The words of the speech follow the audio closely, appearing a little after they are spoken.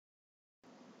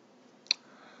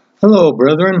Hello,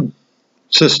 brethren,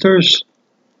 sisters.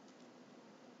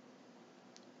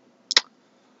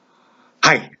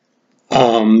 Hi.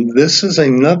 This is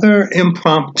another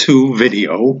impromptu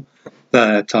video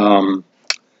that the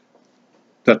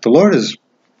Lord is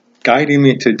guiding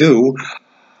me to do.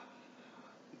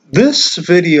 This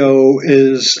video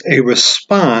is a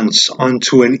response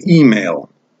onto an email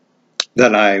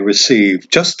that I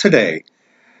received just today.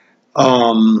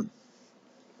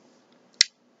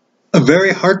 A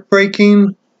very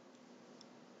heartbreaking,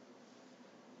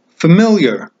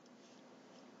 familiar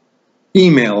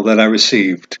email that I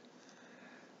received.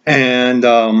 And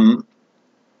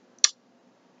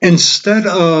instead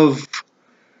of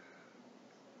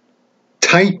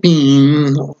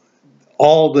typing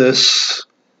all this,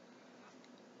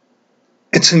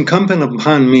 it's incumbent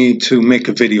upon me to make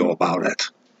a video about it.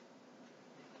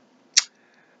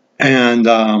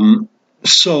 And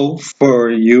so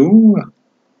for you,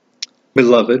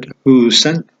 beloved, who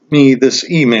sent me this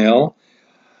email,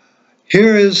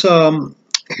 here is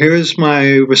my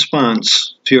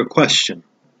response to your question.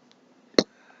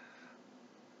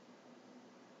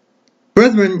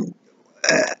 Brethren,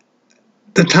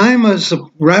 the time is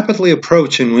rapidly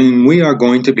approaching when we are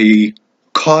going to be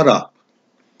caught up,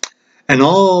 and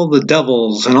all the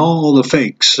devils and all the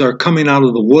fakes are coming out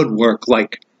of the woodwork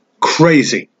like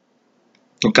crazy.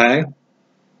 Okay?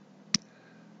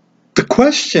 The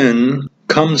question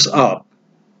comes up,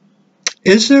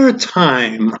 is there a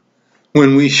time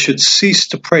when we should cease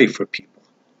to pray for people?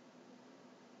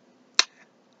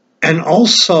 And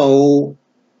also,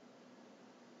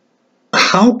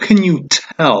 how can you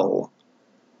tell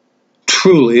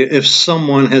truly if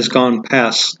someone has gone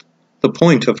past the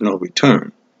point of no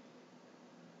return?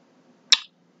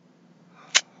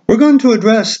 We're going to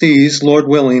address these, Lord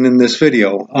willing, in this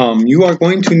video. You are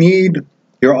going to need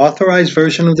your authorized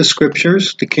version of the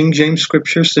scriptures, the King James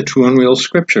scriptures, the true and real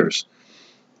scriptures.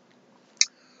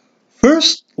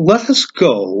 First, let us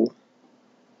go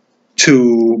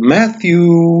to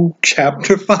Matthew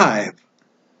chapter 5,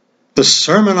 the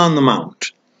Sermon on the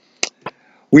Mount.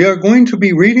 We are going to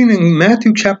be reading in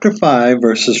Matthew chapter 5,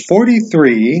 verses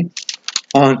 43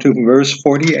 on to verse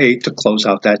 48 to close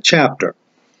out that chapter.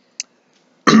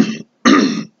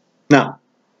 Now,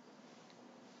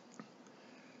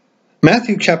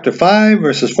 Matthew chapter 5,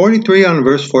 verses 43 on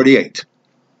verse 48.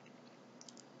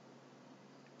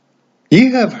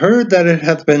 Ye have heard that it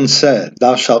hath been said,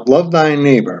 Thou shalt love thy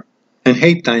neighbor, and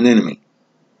hate thine enemy.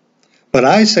 But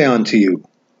I say unto you,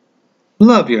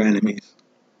 love your enemies.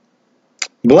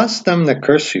 Bless them that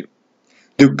curse you.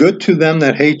 Do good to them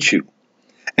that hate you.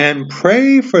 And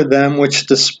pray for them which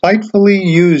despitefully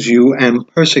use you and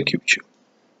persecute you.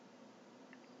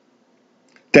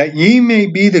 That ye may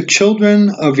be the children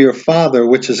of your Father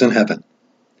which is in heaven.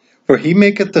 For he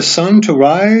maketh the sun to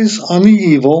rise on the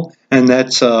evil, and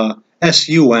that's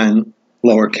S-U-N,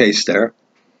 lowercase there.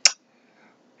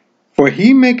 For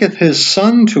he maketh his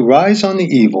sun to rise on the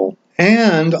evil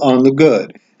and on the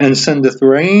good, and sendeth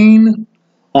rain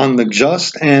on the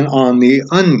just and on the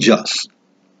unjust.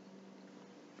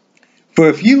 For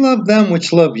if ye love them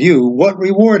which love you, what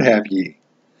reward have ye?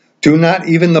 Do not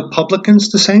even the publicans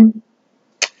the same?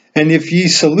 And if ye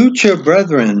salute your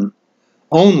brethren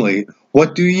only,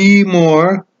 what do ye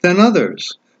more than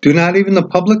others? Do not even the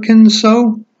publicans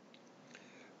so?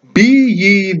 Be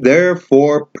ye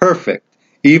therefore perfect,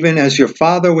 even as your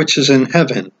Father which is in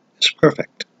heaven is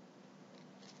perfect.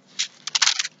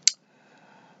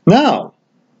 Now,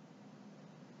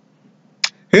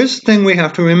 here's the thing we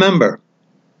have to remember.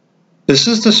 This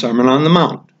is the Sermon on the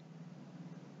Mount.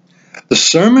 The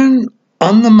Sermon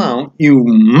on the Mount, you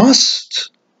must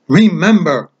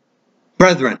remember,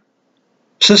 brethren,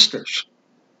 sisters,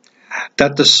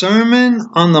 that the Sermon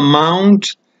on the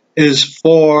Mount is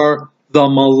for the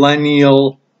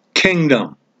millennial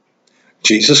kingdom.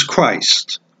 Jesus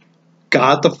Christ,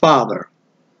 God the Father,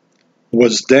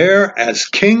 was there as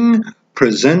king,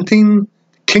 presenting the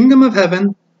kingdom of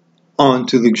heaven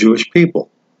onto the Jewish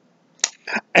people.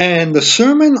 And the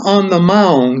Sermon on the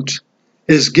Mount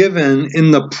is given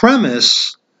in the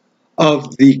premise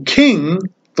of the King,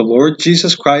 the Lord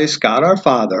Jesus Christ, God our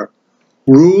Father,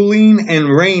 ruling and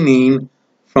reigning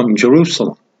from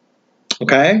Jerusalem.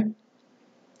 Okay?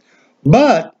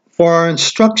 But for our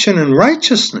instruction in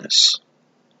righteousness,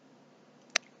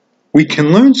 we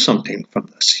can learn something from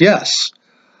this. Yes,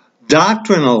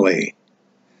 doctrinally,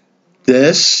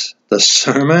 the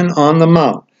Sermon on the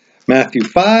Mount, Matthew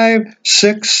 5,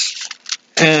 6,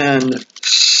 and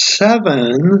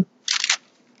 7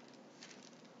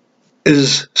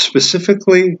 is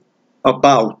specifically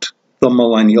about the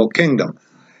millennial kingdom.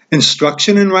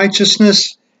 Instruction in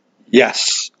righteousness,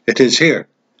 yes, It is here.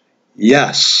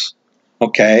 Yes.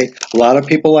 Okay. A lot of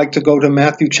people like to go to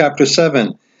Matthew chapter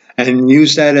 7 and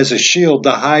use that as a shield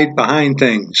to hide behind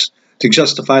things, to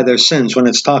justify their sins when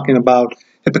it's talking about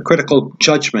hypocritical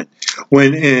judgment.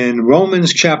 When in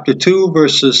Romans chapter 2,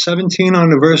 verses 17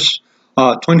 on to verse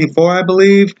 24, I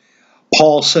believe,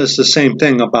 Paul says the same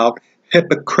thing about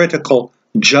hypocritical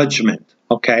judgment,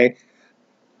 okay?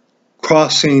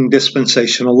 Crossing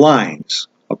dispensational lines,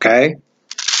 okay?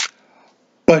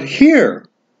 But here,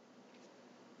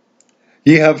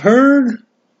 ye have heard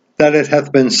that it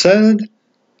hath been said,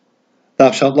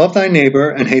 thou shalt love thy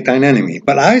neighbor and hate thine enemy.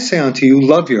 But I say unto you,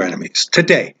 love your enemies.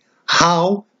 Today,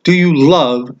 how do you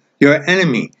love your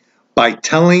enemy? By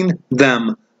telling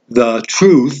them the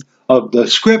truth of the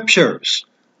scriptures.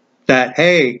 That,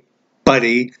 hey,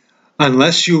 buddy,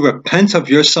 unless you repent of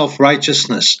your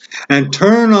self-righteousness and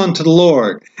turn unto the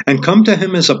Lord and come to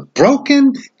him as a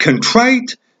broken,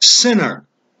 contrite sinner,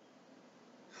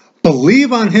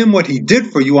 believe on him what he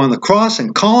did for you on the cross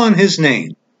and call on his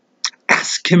name.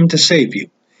 Ask him to save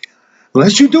you.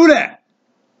 Unless you do that,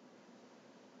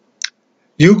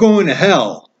 you go into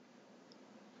hell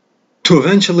to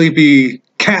eventually be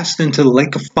cast into the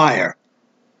lake of fire.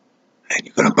 And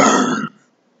you're going to burn.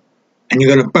 And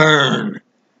you're going to burn.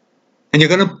 And you're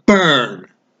going to burn.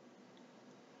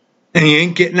 And you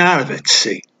ain't getting out of it,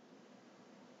 see.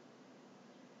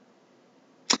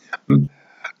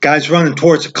 Guy's running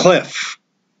towards a cliff.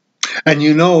 And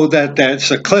you know that there's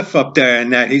a cliff up there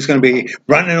and that he's going to be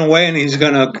running away and he's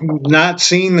going to not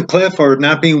seeing the cliff or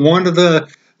not being warned of the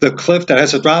cliff that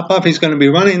has a drop off. He's going to be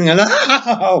running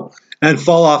and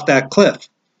fall off that cliff.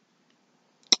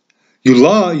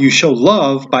 You show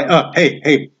love by,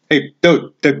 hey,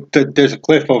 dude, there's a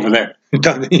cliff over there.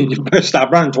 You better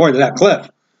stop running toward that cliff.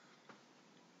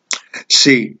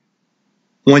 See,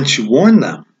 once you warn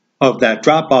them of that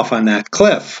drop off on that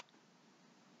cliff,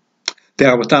 they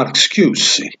are without excuse,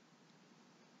 see.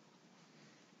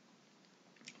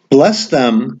 Bless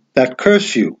them that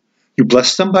curse you. You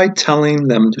bless them by telling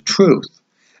them the truth.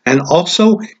 And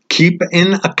also keep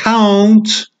in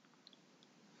account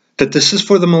that this is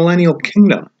for the millennial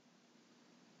kingdom.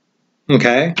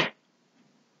 Okay?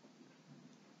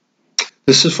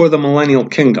 This is for the millennial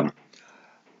kingdom.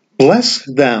 Bless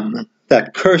them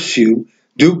that curse you.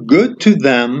 Do good to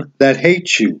them that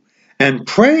hate you. And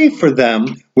pray for them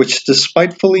which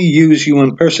despitefully use you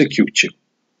and persecute you,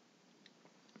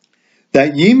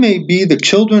 that ye may be the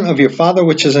children of your Father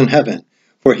which is in heaven.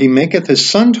 For he maketh his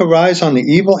sun to rise on the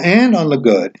evil and on the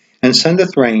good, and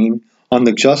sendeth rain on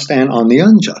the just and on the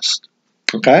unjust.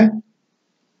 Okay?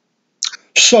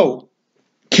 So,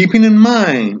 keeping in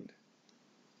mind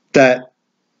that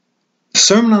the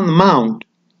Sermon on the Mount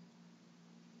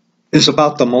is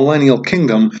about the millennial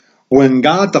kingdom, when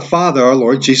God the Father, our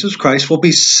Lord Jesus Christ, will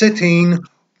be sitting,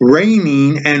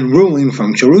 reigning, and ruling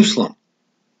from Jerusalem.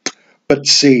 But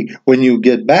see, when you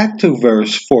get back to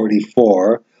verse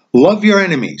 44, love your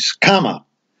enemies, comma,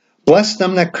 bless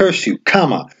them that curse you,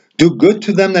 comma, do good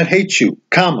to them that hate you,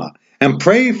 comma, and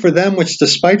pray for them which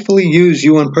despitefully use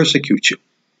you and persecute you.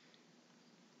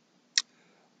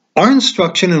 Our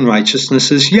instruction in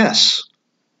righteousness is yes,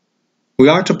 we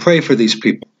are to pray for these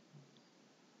people.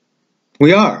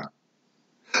 We are.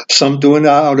 Some do it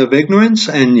out of ignorance,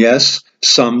 and yes,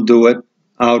 some do it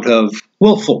out of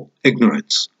willful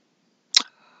ignorance.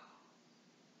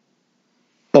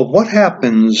 But what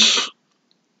happens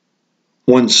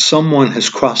when someone has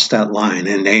crossed that line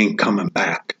and they ain't coming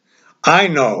back? I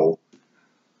know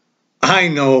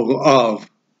of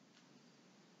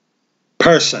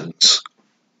persons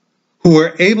who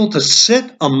were able to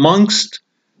sit amongst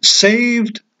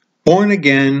saved, born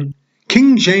again,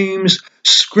 King James,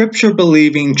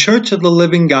 scripture-believing, Church of the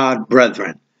Living God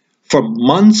brethren for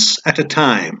months at a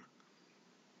time,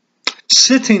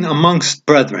 sitting amongst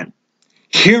brethren,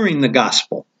 hearing the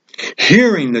gospel,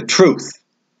 hearing the truth.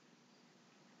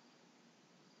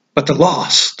 But the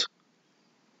lost,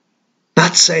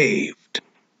 not saved,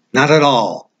 not at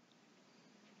all,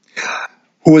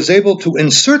 who was able to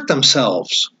insert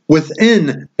themselves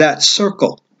within that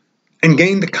circle and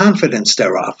gain the confidence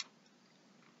thereof,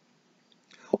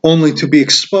 only to be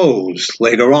exposed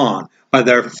later on by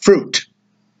their fruit.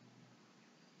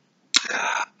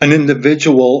 An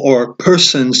individual or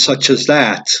person such as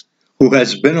that, who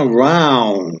has been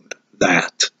around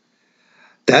that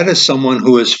is someone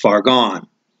who is far gone,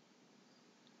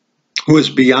 who is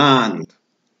beyond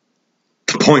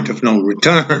the point of no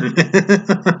return.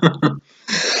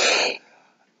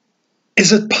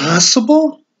 Is it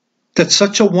possible that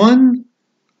such a one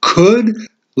could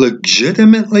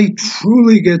legitimately,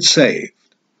 truly get saved?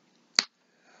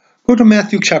 Go to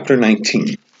Matthew chapter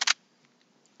 19.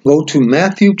 go to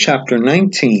Matthew chapter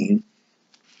 19,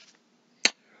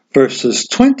 verses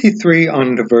 23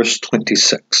 on to verse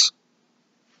 26.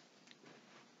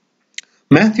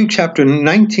 Matthew chapter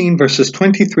 19, verses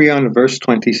 23 on to verse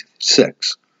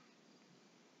 26.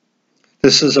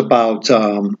 This is about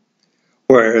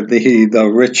where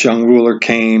the rich young ruler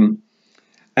came,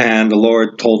 and the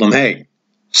Lord told him, hey,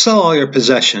 sell all your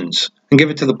possessions and give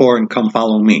it to the poor and come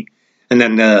follow me. And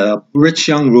then the rich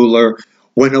young ruler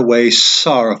went away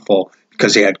sorrowful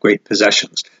because he had great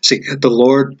possessions. See, the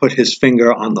Lord put his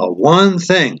finger on the one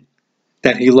thing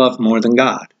that he loved more than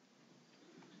God.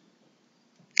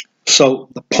 So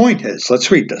the point is,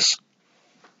 let's read this.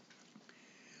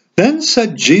 Then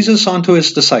said Jesus unto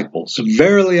his disciples,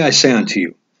 verily I say unto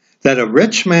you, that a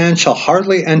rich man shall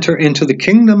hardly enter into the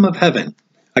kingdom of heaven.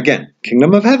 Again,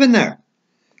 kingdom of heaven there.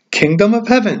 Kingdom of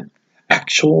heaven.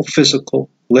 Actual, physical,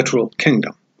 literal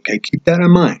kingdom. Okay, keep that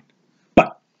in mind.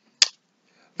 But,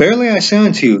 verily I say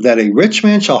unto you, that a rich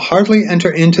man shall hardly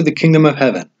enter into the kingdom of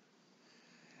heaven.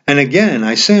 And again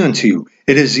I say unto you,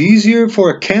 it is easier for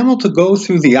a camel to go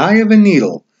through the eye of a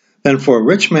needle than for a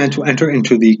rich man to enter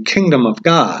into the kingdom of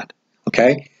God.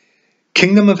 Okay?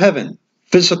 Kingdom of heaven.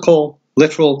 Physical,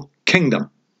 literal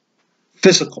kingdom.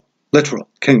 Physical, literal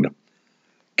kingdom.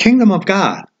 Kingdom of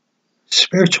God.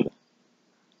 Spiritual.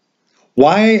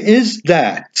 Why is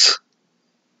that?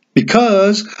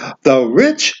 Because the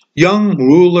rich young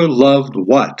ruler loved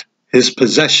what? His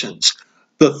possessions.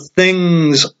 The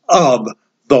things of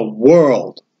the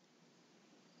world.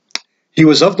 He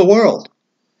was of the world.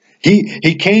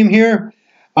 He came here,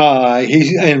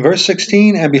 in verse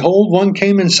 16, and behold, one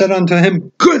came and said unto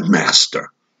him, Good master,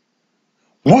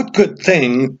 what good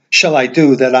thing shall I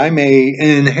do that I may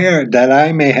inherit, that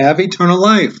I may have eternal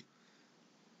life?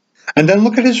 And then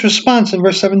look at his response in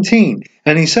verse 17.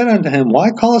 And he said unto him,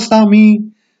 Why callest thou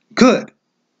me good?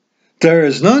 There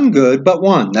is none good but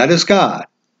one, that is God.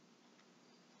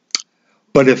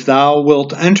 But if thou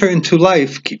wilt enter into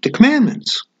life, keep the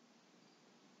commandments.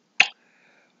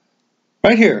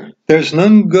 Right here, there's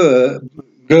none good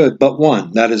but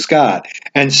one, that is God.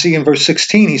 And see in verse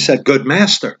 16, he said, Good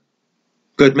master.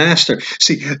 Good master.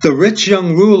 See, the rich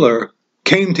young ruler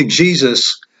came to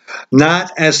Jesus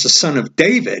not as the son of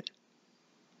David,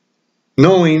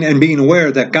 knowing and being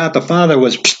aware that God the Father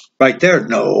was right there.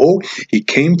 No, he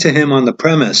came to him on the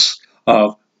premise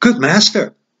of, Good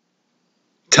master,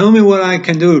 tell me what I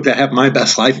can do to have my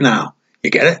best life now. You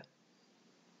get it?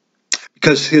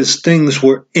 Because his things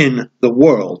were in the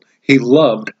world. He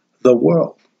loved the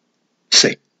world.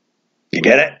 See, you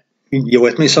get it? You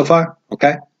with me so far?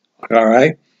 Okay? All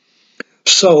right.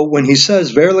 So when he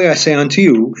says, Verily I say unto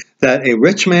you, that a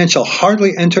rich man shall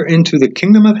hardly enter into the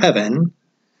kingdom of heaven,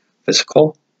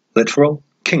 physical, literal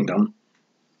kingdom.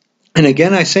 And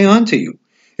again I say unto you,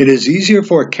 it is easier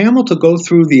for a camel to go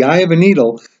through the eye of a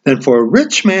needle than for a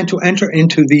rich man to enter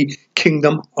into the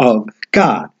kingdom of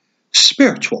God.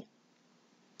 Spiritual.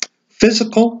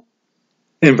 Physical,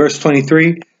 in verse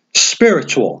 23,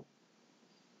 spiritual.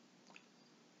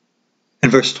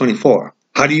 In verse 24.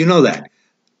 How do you know that?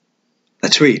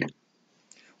 Let's read.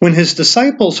 When his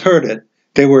disciples heard it,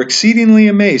 they were exceedingly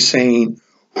amazed, saying,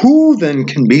 Who then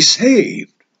can be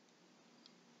saved?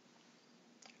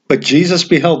 But Jesus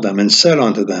beheld them and said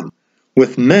unto them,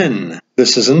 With men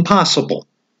this is impossible,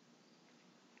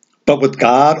 but with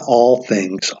God all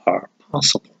things are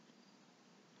possible.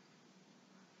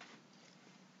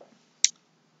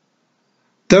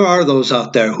 There are those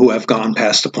out there who have gone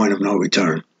past the point of no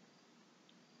return,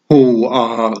 who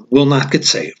will not get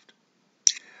saved.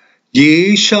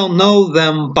 Ye shall know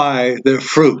them by their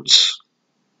fruits.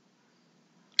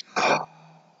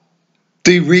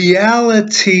 The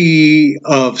reality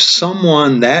of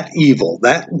someone that evil,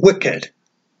 that wicked,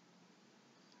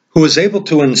 who is able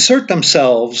to insert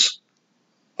themselves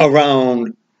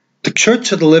around the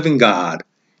church of the living God,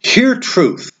 hear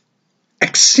truth,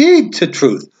 accede to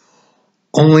truth,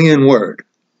 only in word,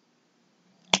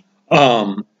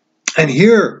 and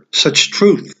hear such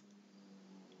truth,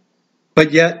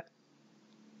 but yet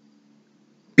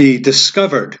be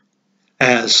discovered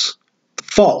as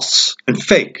false and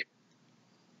fake.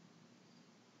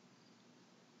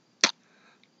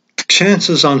 The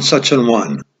chances on such an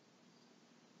one,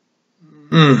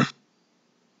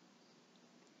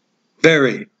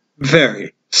 very,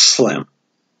 very slim.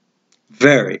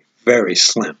 Very, very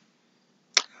slim.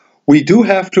 We do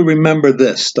have to remember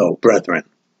this, though, brethren.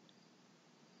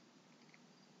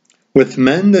 With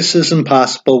men this is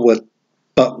impossible,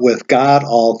 but with God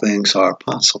all things are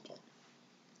possible.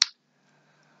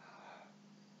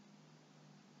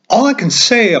 All I can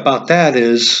say about that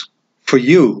is, for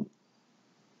you,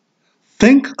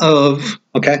 Think of,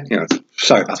 okay, yeah,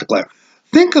 sorry about the glare.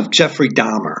 Think of Jeffrey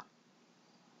Dahmer,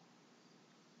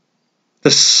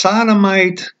 the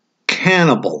sodomite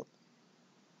cannibal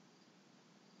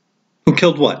who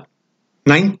killed what?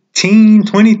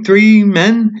 23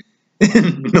 men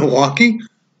in Milwaukee?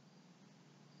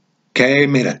 Okay,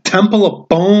 made a temple of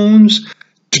bones.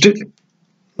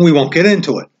 We won't get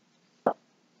into it.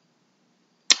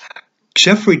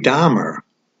 Jeffrey Dahmer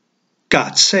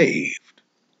got saved.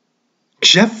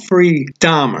 Jeffrey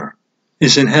Dahmer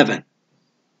is in heaven.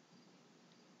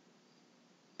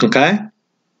 Okay?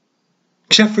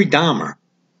 Jeffrey Dahmer.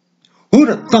 Who'd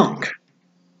have thunk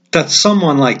that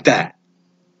someone like that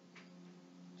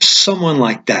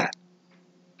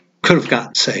could have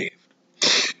gotten saved?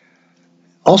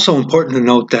 Also important to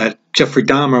note that Jeffrey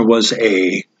Dahmer was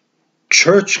a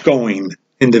church-going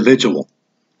individual,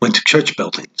 went to church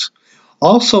buildings.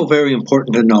 Also very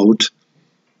important to note,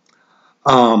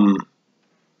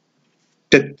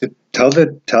 tell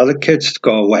the kids to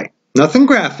go away. Nothing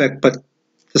graphic, but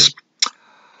this.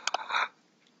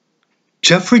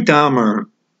 Jeffrey Dahmer,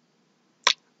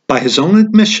 by his own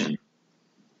admission,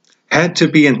 had to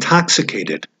be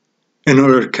intoxicated in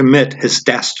order to commit his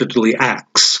dastardly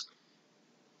acts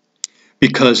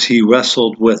because he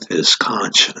wrestled with his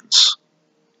conscience.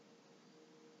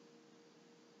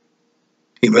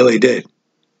 He really did.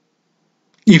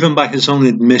 Even by his own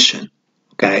admission,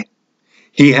 okay?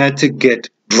 He had to get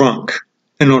drunk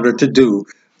in order to do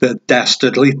the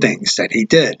dastardly things that he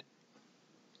did.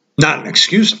 Not an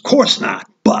excuse, of course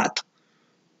not, but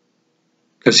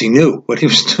because he knew what he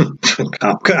was doing.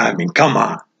 I mean, come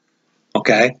on,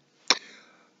 okay?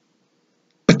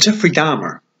 But Jeffrey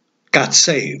Dahmer got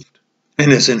saved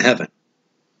and is in heaven,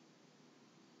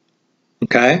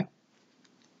 okay?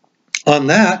 On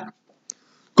that,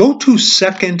 go to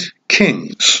 2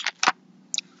 Kings.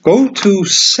 Go to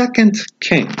 2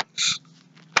 Kings.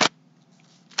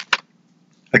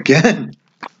 Again,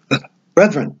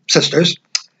 brethren, sisters,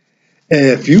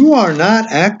 if you are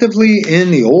not actively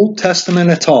in the Old Testament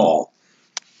at all,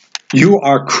 you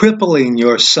are crippling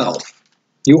yourself.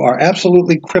 You are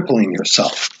absolutely crippling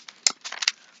yourself.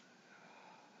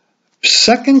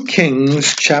 2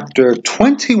 Kings chapter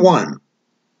 21.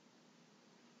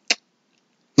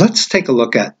 Let's take a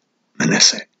look at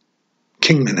Manasseh,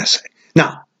 King Manasseh.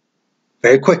 Now,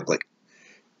 very quickly,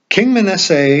 King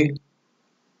Manasseh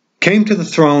came to the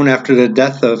throne after the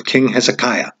death of King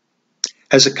Hezekiah.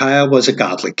 Hezekiah was a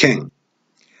godly king.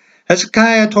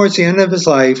 Hezekiah, towards the end of his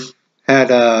life, had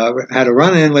a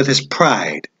run-in with his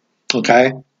pride,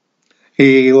 okay?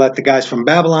 He let the guys from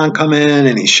Babylon come in,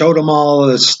 and he showed them all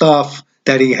the stuff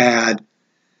that he had,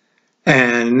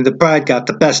 and the pride got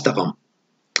the best of him.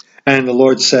 And the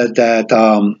Lord said that,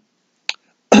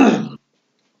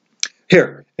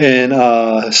 here, in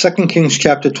 2 Kings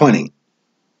chapter 20,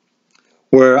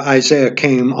 where Isaiah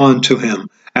came unto him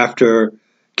after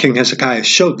King Hezekiah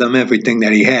showed them everything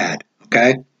that he had,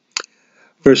 okay?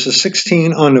 Verses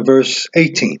 16 on to verse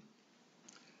 18.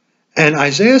 And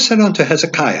Isaiah said unto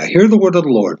Hezekiah, Hear the word of the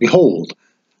Lord. Behold,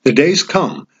 the days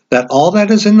come, that all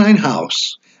that is in thine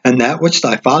house, and that which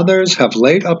thy fathers have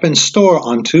laid up in store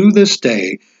unto this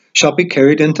day, shall be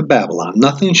carried into Babylon.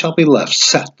 Nothing shall be left,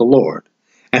 saith the Lord.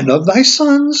 And of thy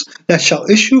sons that shall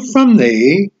issue from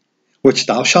thee, which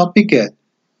thou shalt beget,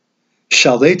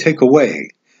 shall they take away,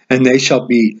 and they shall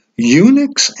be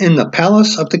eunuchs in the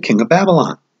palace of the king of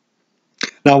Babylon.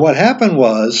 Now what happened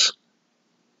was,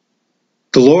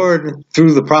 the Lord,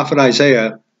 through the prophet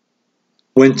Isaiah,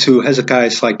 went to Hezekiah.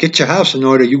 It's like, get your house in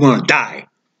order, you're going to die.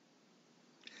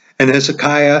 And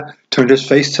Hezekiah turned his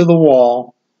face to the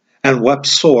wall and wept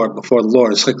sore before the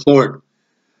Lord. It's like, Lord,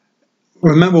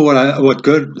 remember what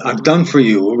good I've done for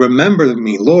you. Remember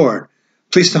me, Lord.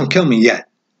 Please don't kill me yet,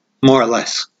 more or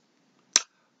less.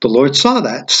 The Lord saw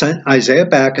that, sent Isaiah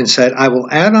back and said, I will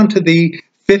add unto thee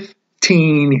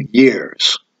 15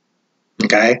 years.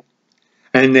 Okay?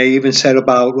 And they even said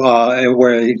about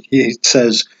where he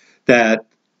says that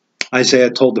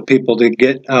Isaiah told the people to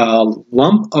get a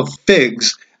lump of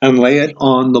figs and lay it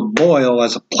on the boil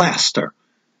as a plaster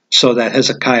so that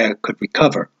Hezekiah could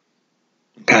recover.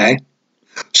 Okay?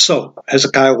 So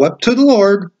Hezekiah wept to the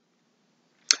Lord,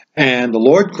 and the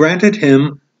Lord granted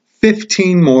him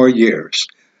 15 more years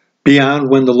beyond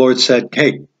when the Lord said,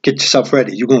 hey, get yourself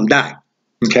ready, you're going to die.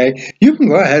 Okay? You can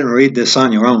go ahead and read this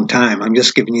on your own time. I'm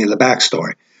just giving you the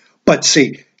backstory. But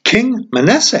see, King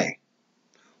Manasseh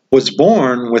was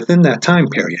born within that time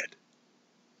period.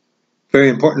 Very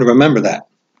important to remember that.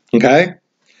 Okay?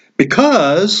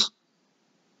 Because,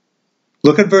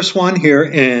 look at verse 1 here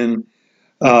in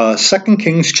 2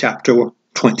 Kings chapter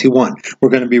 21. We're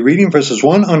going to be reading verses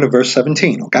 1 on to verse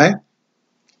 17, okay?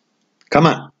 Come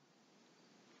on.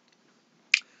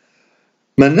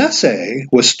 Manasseh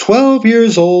was 12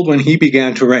 years old when he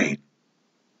began to reign.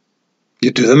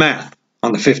 You do the math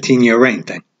on the 15-year reign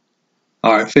thing.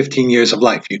 All right, 15 years of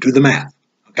life. You do the math,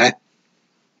 okay?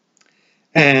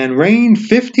 And reigned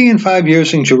 50 and 5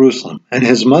 years in Jerusalem, and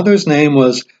his mother's name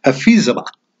was Hephzibah.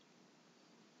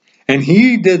 And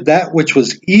he did that which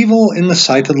was evil in the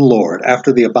sight of the Lord,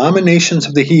 after the abominations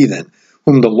of the heathen,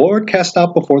 whom the Lord cast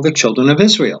out before the children of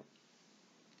Israel.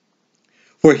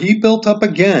 For he built up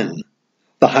again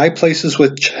the high places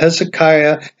which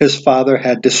Hezekiah his father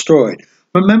had destroyed.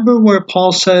 Remember where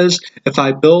Paul says, if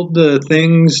I build the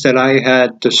things that I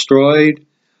had destroyed,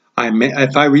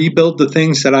 if I rebuild the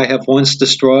things that I have once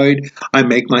destroyed, I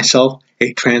make myself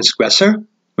a transgressor?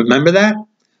 Remember that?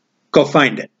 Go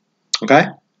find it. Okay?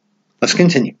 Let's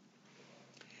continue.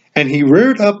 And he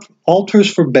reared up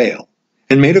altars for Baal,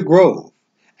 and made a grove,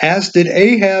 as did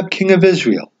Ahab king of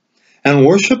Israel, and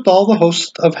worshipped all the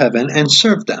hosts of heaven, and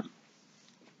served them.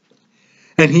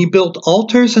 And he built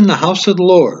altars in the house of the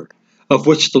Lord, of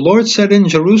which the Lord said, in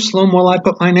Jerusalem will I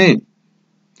put my name.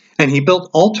 And he built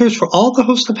altars for all the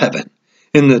host of heaven,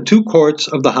 in the 2 courts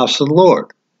of the house of the Lord.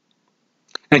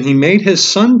 And he made his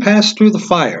son pass through the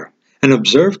fire, and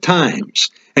observed times,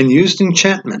 and used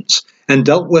enchantments, and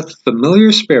dealt with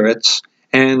familiar spirits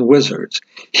and wizards.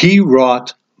 He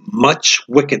wrought much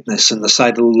wickedness in the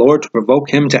sight of the Lord to provoke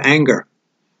him to anger.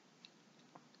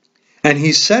 And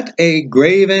he set a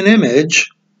graven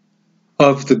image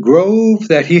of the grove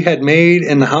that he had made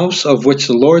in the house of which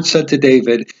the Lord said to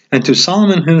David and to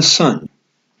Solomon his son,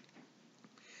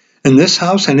 in this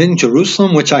house and in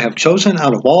Jerusalem, which I have chosen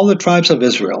out of all the tribes of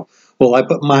Israel, will I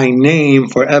put my name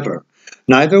forever.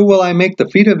 Neither will I make the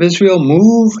feet of Israel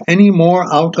move any more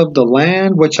out of the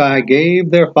land which I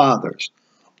gave their fathers.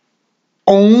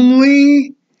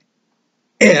 Only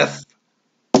if,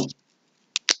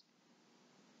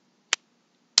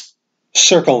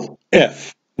 circle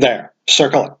if, there,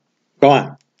 circle it. Go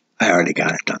on. I already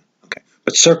got it done. Okay.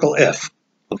 But circle if,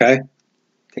 okay?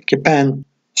 Take your pen,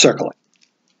 circle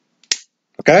it.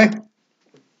 Okay?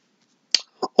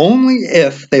 Only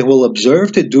if they will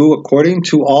observe to do according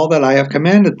to all that I have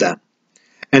commanded them,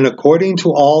 and according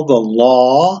to all the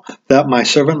law that my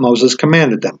servant Moses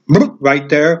commanded them. Right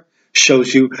there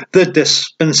shows you the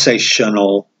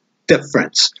dispensational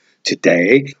difference.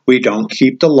 Today, we don't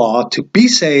keep the law to be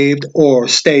saved or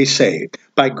stay saved.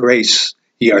 By grace,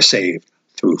 ye are saved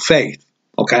through faith.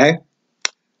 Okay?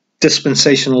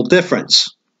 Dispensational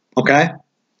difference. Okay?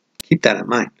 Keep that in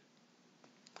mind.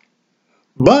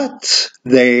 But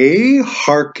they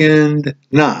hearkened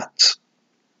not.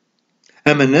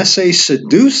 And Manasseh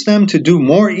seduced them to do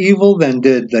more evil than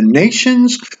did the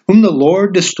nations whom the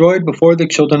Lord destroyed before the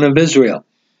children of Israel.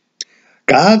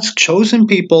 God's chosen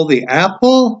people, the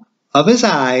apple of his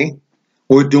eye,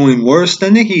 were doing worse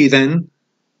than the heathen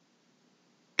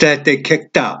that they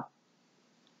kicked out.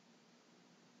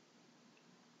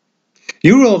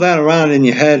 You roll that around in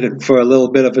your head for a little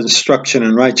bit of instruction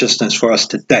and righteousness for us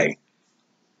today.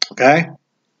 Okay?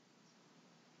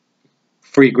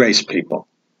 Free grace, people.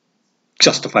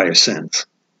 Justify your sins.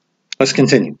 Let's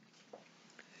continue.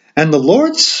 And the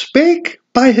Lord spake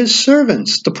by his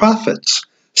servants, the prophets,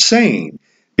 saying,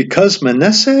 because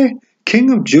Manasseh,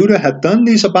 king of Judah, hath done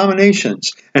these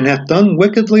abominations, and hath done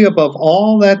wickedly above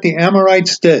all that the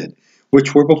Amorites did,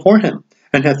 which were before him,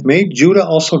 and hath made Judah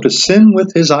also to sin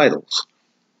with his idols.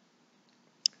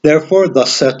 Therefore,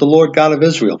 thus saith the Lord God of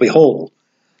Israel, behold,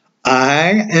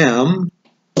 I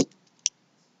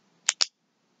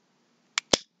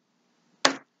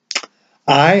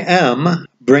am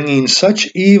bringing such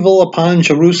evil upon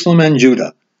Jerusalem and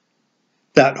Judah,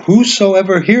 that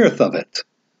whosoever heareth of it,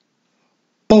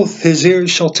 both his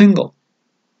ears shall tingle.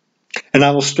 And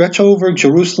I will stretch over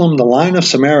Jerusalem the line of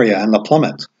Samaria and the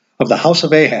plummet of the house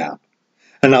of Ahab,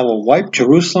 and I will wipe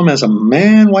Jerusalem as a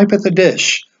man wipeth a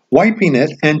dish, wiping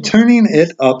it and turning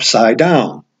it upside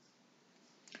down.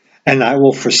 And I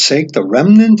will forsake the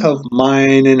remnant of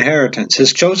mine inheritance,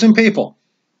 his chosen people,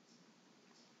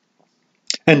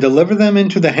 and deliver them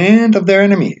into the hand of their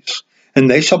enemies, and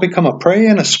they shall become a prey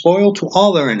and a spoil to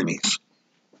all their enemies.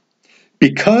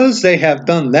 Because they have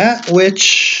done that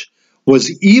which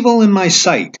was evil in my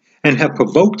sight, and have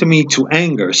provoked me to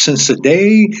anger since the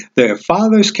day their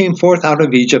fathers came forth out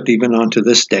of Egypt, even unto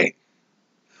this day.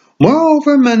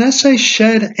 Moreover, Manasseh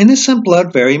shed innocent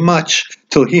blood very much,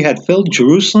 till he had filled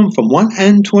Jerusalem from one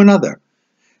end to another,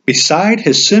 beside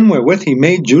his sin wherewith he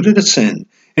made Judah to sin,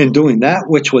 in doing that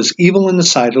which was evil in the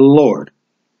sight of the Lord.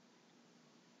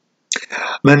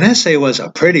 Manasseh was a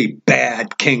pretty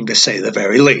bad king, to say the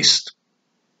very least.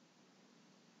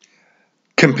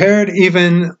 Compared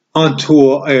even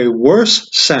unto a worse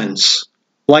sense,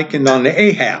 likened unto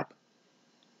Ahab.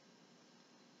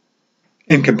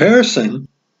 In comparison,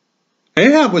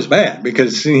 Ahab was bad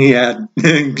because he had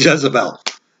Jezebel.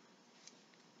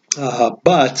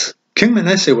 But King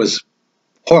Manasseh was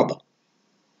horrible.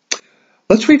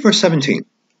 Let's read verse 17.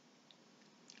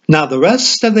 Now the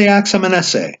rest of the acts of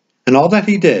Manasseh, and all that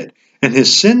he did, and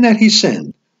his sin that he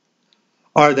sinned,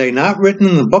 are they not written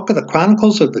in the book of the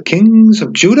Chronicles of the Kings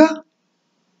of Judah?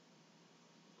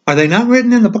 Are they not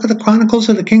written in the book of the Chronicles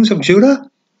of the Kings of Judah?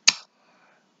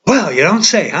 Well, you don't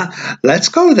say, huh? Let's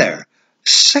go there.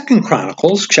 2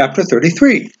 Chronicles chapter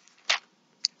 33.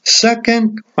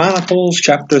 2 Chronicles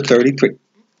chapter 33.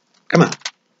 Come on.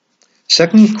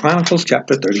 2 Chronicles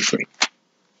chapter 33.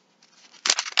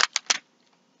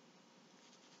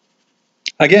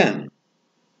 Again,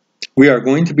 we are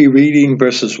going to be reading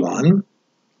verses 1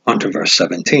 onto verse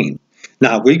 17.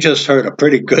 Now, we just heard a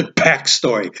pretty good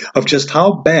backstory of just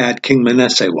how bad King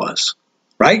Manasseh was,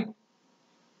 right?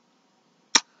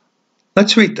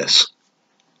 Let's read this.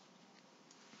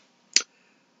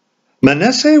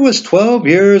 Manasseh was 12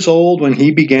 years old when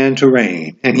he began to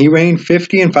reign, and he reigned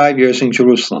 55 years in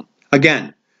Jerusalem.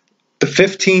 Again, the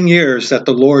 15 years that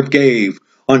the Lord gave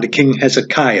unto King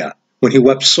Hezekiah when he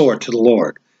wept sore to the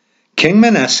Lord. King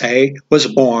Manasseh was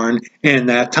born in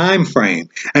that time frame,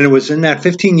 and it was in that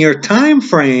 15-year time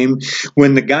frame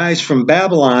when the guys from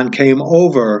Babylon came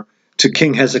over to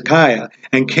King Hezekiah,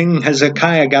 and King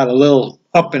Hezekiah got a little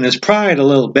up in his pride a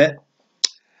little bit.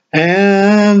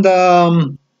 And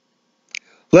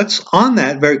let's, on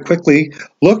that very quickly,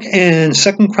 look in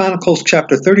 2 Chronicles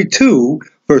chapter 32,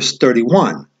 verse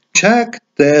 31. Check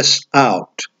this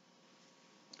out.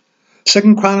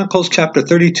 2 Chronicles chapter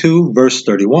 32, verse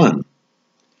 31.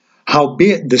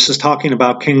 Howbeit, this is talking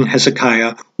about King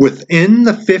Hezekiah, within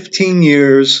the 15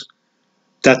 years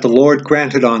that the Lord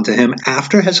granted unto him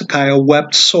after Hezekiah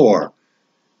wept sore.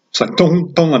 It's like,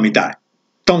 don't let me die.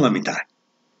 Don't let me die.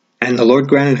 And the Lord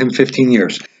granted him 15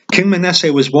 years. King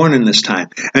Manasseh was born in this time.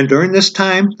 And during this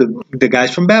time, the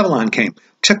guys from Babylon came.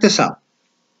 Check this out.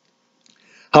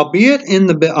 Howbeit in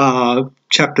the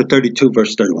chapter 32,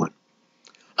 verse 31.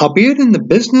 Howbeit in the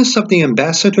business of the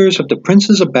ambassadors of the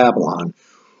princes of Babylon,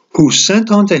 who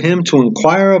sent unto him to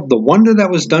inquire of the wonder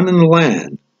that was done in the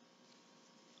land.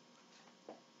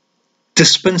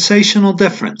 Dispensational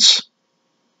difference.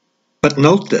 But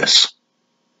note this.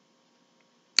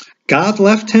 God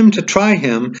left him to try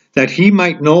him, that he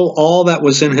might know all that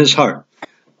was in his heart.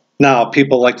 Now,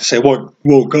 people like to say, well,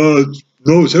 God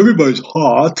knows everybody's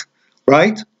heart,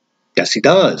 right? Yes, he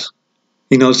does.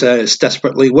 He knows that it's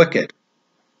desperately wicked,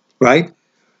 right?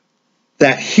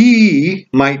 That he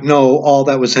might know all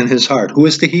that was in his heart. Who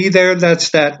is the he there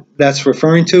that's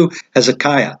referring to?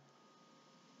 Hezekiah.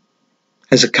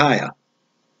 Hezekiah.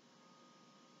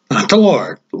 Not the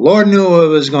Lord. The Lord knew what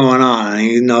was going on.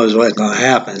 He knows what's going to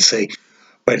happen, see.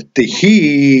 But the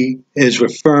he is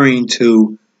referring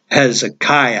to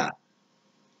Hezekiah.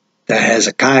 That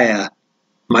Hezekiah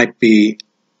might be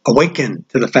awakened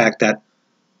to the fact that,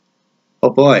 oh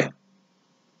boy.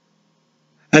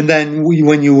 And then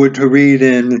when you were to read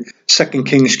in 2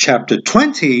 Kings chapter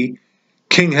 20,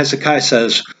 King Hezekiah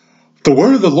says, the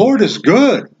word of the Lord is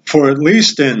good, for at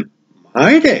least in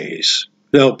my days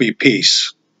there'll be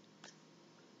peace.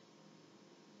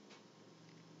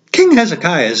 King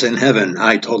Hezekiah is in heaven,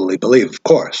 I totally believe, of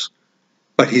course.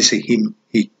 But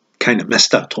he kind of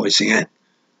messed up towards the end.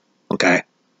 Okay?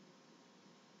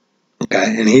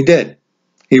 Okay? And he did.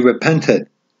 He repented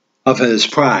of his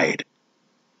pride.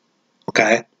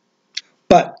 Okay?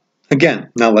 But,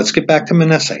 again, now let's get back to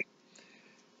Manasseh.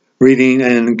 Reading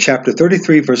in chapter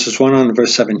 33, verses 1 on to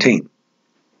verse 17.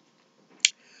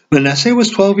 Manasseh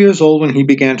was 12 years old when he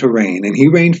began to reign, and he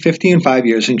reigned 55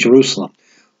 years in Jerusalem.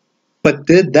 But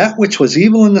did that which was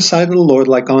evil in the sight of the Lord,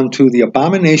 like unto the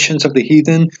abominations of the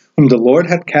heathen, whom the Lord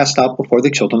had cast out before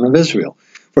the children of Israel.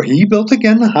 For he built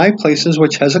again the high places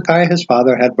which Hezekiah his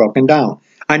father had broken down.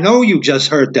 I know you just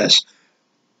heard this.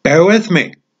 Bear with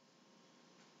me.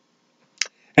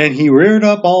 And he reared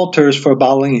up altars for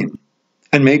Baalim,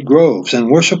 and made groves,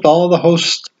 and worshipped all the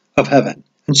hosts of heaven,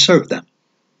 and served them.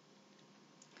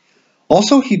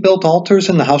 Also he built altars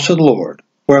in the house of the Lord,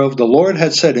 whereof the Lord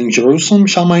had said, in Jerusalem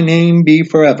shall my name be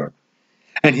forever.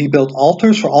 And he built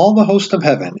altars for all the host of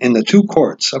heaven in the two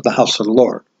courts of the house of the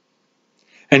Lord.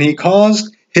 And he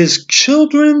caused his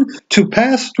children to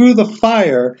pass through the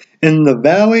fire in the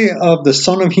valley of the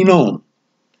son of Hinnom.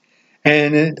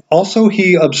 And also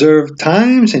he observed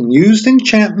times and used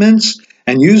enchantments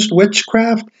and used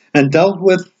witchcraft, and dealt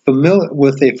with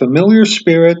a familiar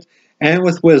spirit and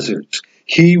with wizards.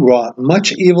 He wrought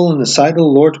much evil in the sight of the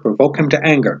Lord to provoke him to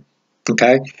anger.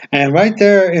 Okay? And right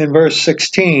there in verse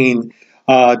 16,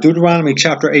 Deuteronomy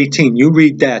chapter 18, you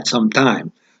read that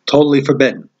sometime. Totally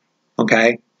forbidden.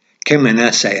 Okay? King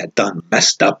Manasseh had done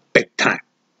messed up big time.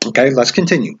 Okay, let's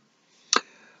continue.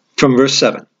 From verse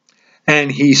 7.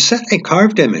 And he set a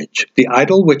carved image, the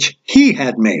idol which he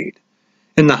had made,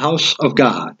 in the house of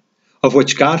God, of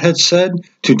which God had said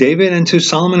to David and to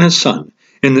Solomon his son,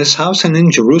 in this house and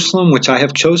in Jerusalem, which I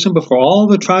have chosen before all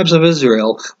the tribes of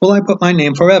Israel, will I put my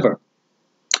name forever.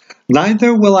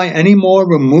 Neither will I any more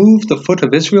remove the foot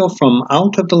of Israel from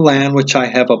out of the land which I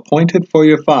have appointed for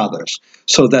your fathers,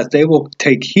 so that they will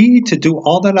take heed to do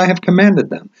all that I have commanded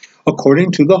them,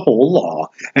 according to the whole law,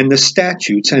 and the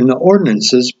statutes and the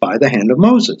ordinances by the hand of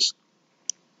Moses.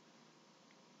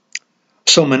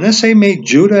 So Manasseh made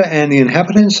Judah and the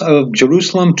inhabitants of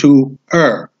Jerusalem to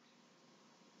err,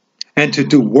 and to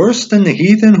do worse than the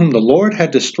heathen whom the Lord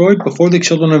had destroyed before the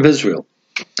children of Israel.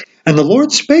 And the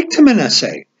Lord spake to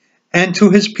Manasseh and to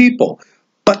his people,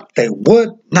 but they would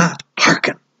not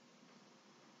hearken.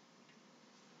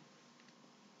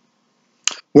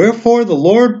 Wherefore the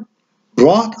Lord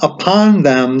brought upon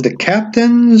them the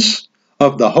captains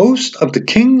of the host of the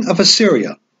king of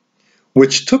Assyria,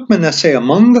 which took Manasseh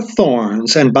among the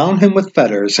thorns, and bound him with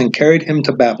fetters, and carried him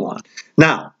to Babylon.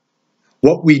 Now,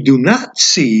 what we do not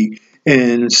see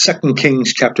in 2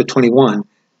 Kings chapter 21,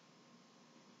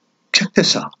 check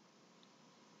this out.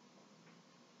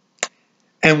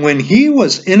 And when he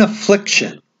was in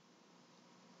affliction,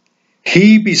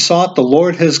 he besought the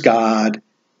Lord his God.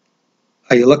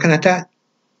 Are you looking at that?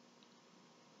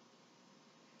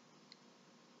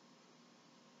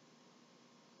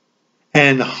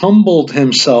 And humbled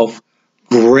himself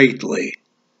greatly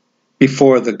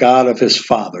before the God of his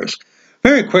fathers.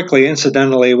 Very quickly,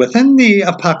 incidentally, within the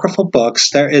apocryphal books,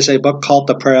 there is a book called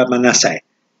the Prayer of Manasseh.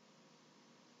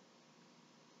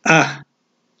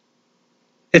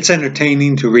 It's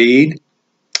entertaining to read.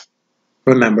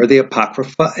 Remember, the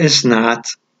Apocrypha is not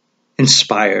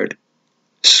inspired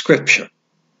scripture.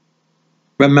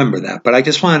 Remember that, but I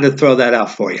just wanted to throw that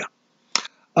out for you.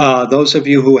 Those of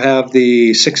you who have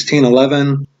the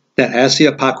 1611 that has the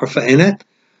Apocrypha in it,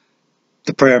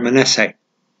 the Prayer of Manasseh.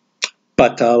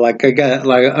 But like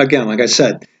I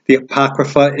said, the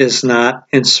Apocrypha is not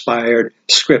inspired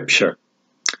scripture.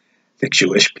 The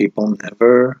Jewish people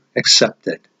never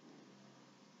accepted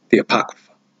the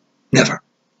Apocrypha. Never.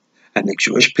 And the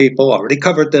Jewish people, already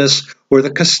covered this, were the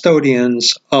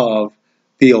custodians of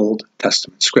the Old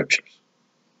Testament scriptures.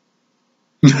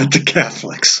 Not the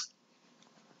Catholics.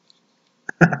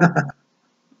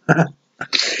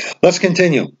 Let's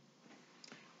continue.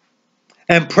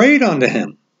 And prayed unto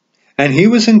him, and he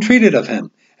was entreated of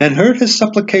him, and heard his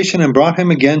supplication, and brought him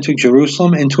again to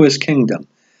Jerusalem into his kingdom.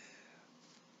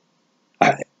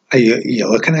 Are you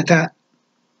looking at that?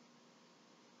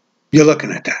 You're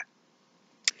looking at that.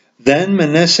 Then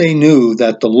Manasseh knew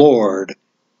that the Lord,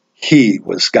 he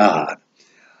was God.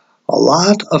 A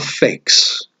lot of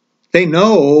fakes. They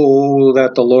know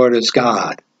that the Lord is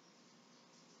God.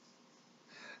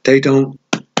 They don't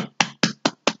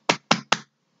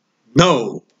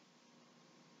know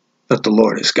that the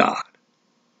Lord is God.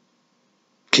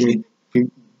 Can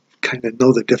you kind of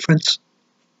know the difference?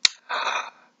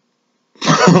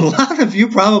 A lot of you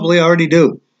probably already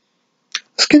do.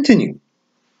 Let's continue.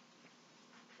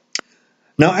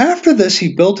 Now after this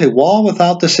he built a wall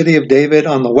without the city of David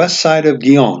on the west side of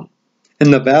Gihon,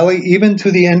 in the valley even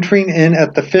to the entering in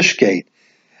at the fish gate,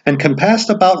 and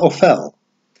compassed about Ophel,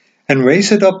 and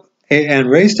raised it up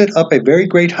a very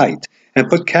great height, and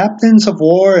put captains of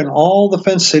war in all the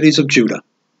fenced cities of Judah.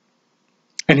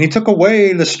 And he took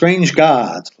away the strange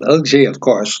gods, LG of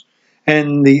course,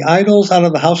 and the idols out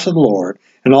of the house of the Lord,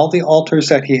 and all the altars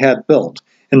that he had built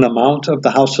in the mount of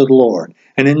the house of the Lord,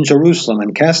 and in Jerusalem,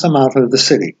 and cast them out of the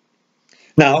city.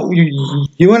 Now,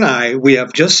 you and I, we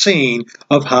have just seen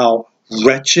of how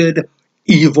wretched,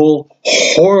 evil,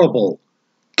 horrible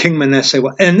King Manasseh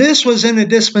was. And this was in a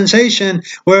dispensation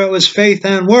where it was faith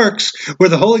and works, where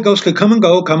the Holy Ghost could come and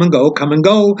go, come and go, come and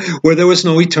go, where there was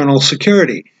no eternal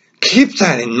security. Keep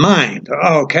that in mind,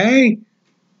 okay?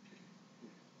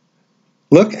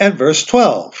 Look at verse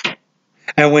 12.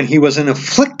 And when he was in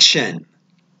affliction,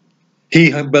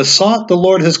 he besought the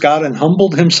Lord his God and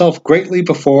humbled himself greatly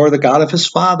before the God of his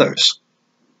fathers.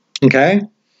 Okay?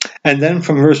 And then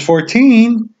from verse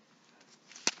 14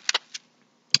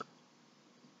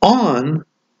 on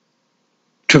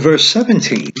to verse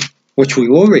 17, which we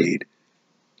will read,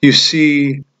 you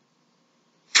see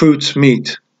fruits,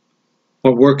 meat,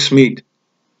 what works meet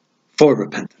for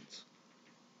repentance.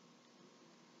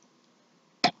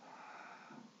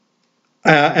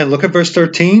 And look at verse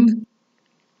 13.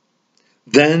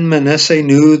 Then Manasseh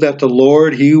knew that the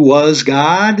Lord, he was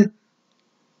God.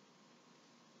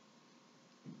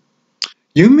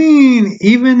 You mean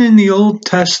even in the Old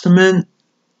Testament,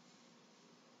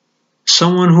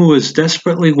 someone who was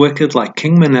desperately wicked like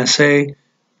King Manasseh,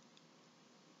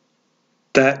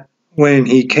 that when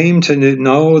he came to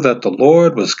know that the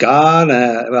Lord was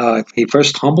God, he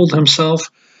first humbled himself,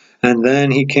 and then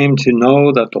he came to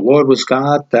know that the Lord was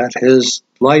God, that his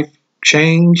life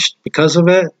changed because of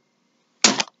it?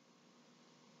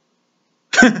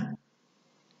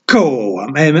 Go.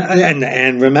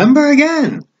 And remember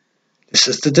again, this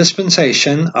is the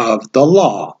dispensation of the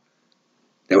law.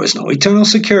 There was no eternal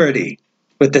security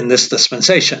within this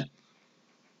dispensation.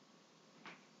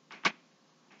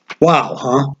 Wow,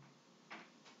 huh?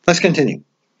 Let's continue.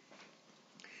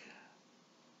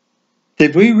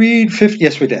 Did we read 50?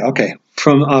 Yes, we did. Okay,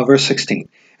 from verse 16.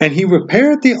 And he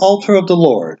repaired the altar of the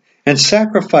Lord and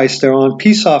sacrificed thereon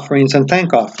peace offerings and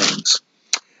thank offerings,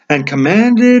 and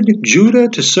commanded Judah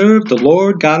to serve the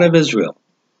Lord God of Israel.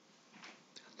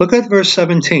 Look at verse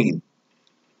 17.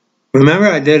 Remember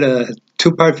I did a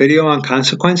two-part video on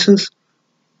consequences?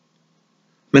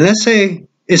 Manasseh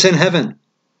is in heaven,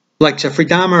 like Jeffrey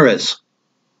Dahmer is,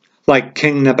 like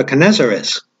King Nebuchadnezzar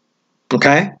is.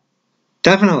 Okay?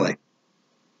 Definitely.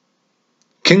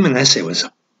 King Manasseh was an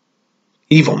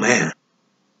evil man.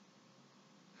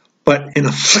 But in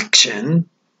affliction,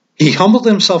 he humbled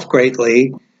himself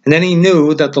greatly, and then he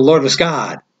knew that the Lord was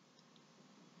God.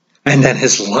 And then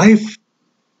his life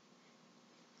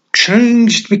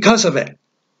changed because of it.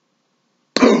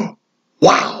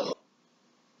 Wow!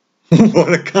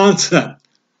 What a concept.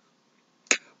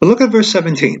 But look at verse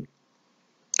 17.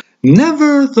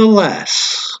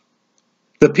 Nevertheless,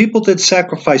 the people did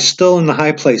sacrifice still in the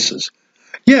high places,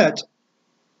 yet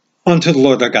unto the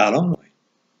Lord their God only.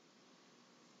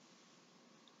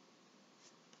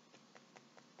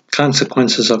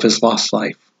 Consequences of his lost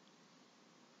life,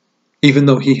 even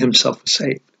though he himself was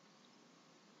saved.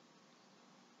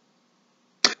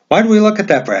 Why do we look at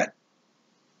that, Brad?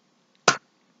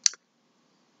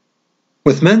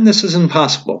 With men, this is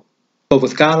impossible, but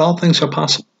with God, all things are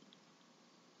possible.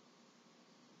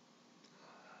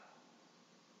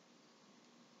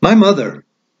 My mother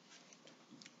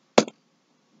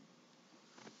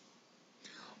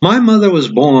was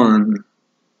born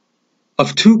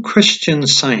of two Christian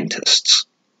scientists.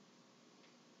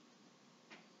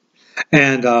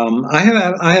 And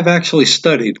I have actually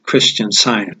studied Christian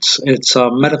science. It's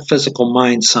metaphysical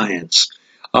mind science.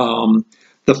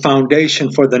 The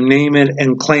foundation for the name it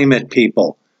and claim it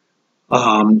people.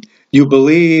 You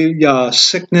believe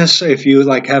sickness if you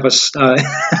like have a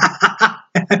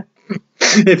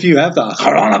if you have the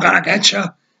corona gonna get you,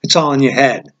 it's all in your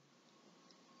head.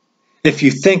 If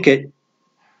you think it,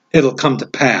 it'll come to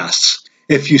pass.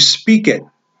 If you speak it,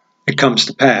 it comes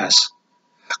to pass.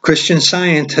 Christian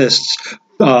scientists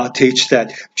teach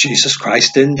that Jesus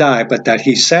Christ didn't die, but that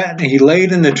he sat and he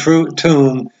laid in the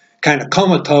tomb, kind of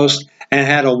comatose, and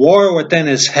had a war within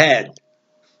his head.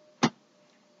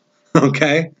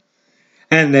 Okay?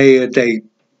 And the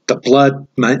blood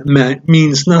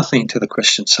means nothing to the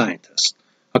Christian scientist.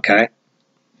 Okay?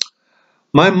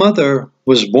 My mother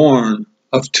was born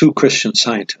of two Christian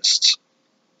scientists,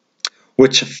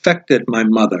 which affected my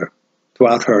mother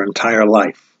throughout her entire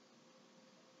life.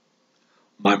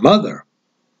 My mother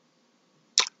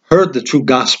heard the true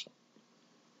gospel,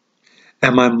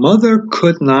 and my mother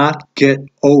could not get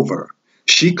over.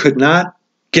 She could not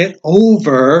get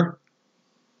over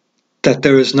that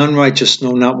there is none righteous,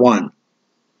 no, not one.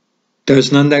 There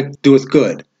is none that doeth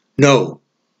good. No,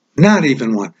 not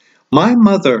even one. My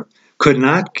mother could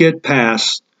not get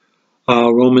past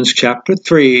Romans chapter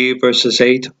 3, verses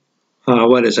 8.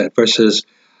 Verses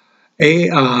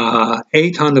 8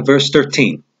 on to verse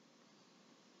 13.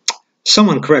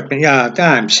 Someone correct me. Yeah,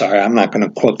 I'm sorry. I'm not going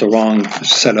to quote the wrong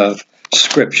set of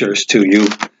scriptures to you.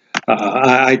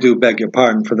 I do beg your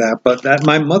pardon for that. But that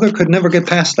my mother could never get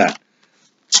past that.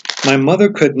 My mother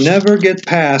could never get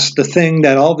past the thing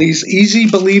that all these easy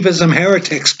believism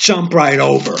heretics jump right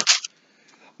over.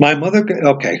 My mother,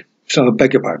 okay, so I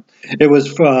beg your pardon. It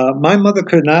was, my mother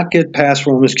could not get past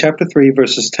Romans chapter 3,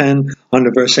 verses 10 on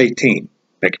to verse 18.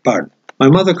 Beg your pardon. My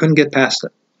mother couldn't get past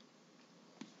it.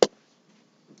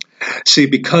 See,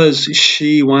 because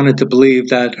she wanted to believe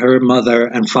that her mother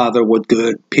and father were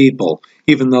good people,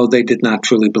 even though they did not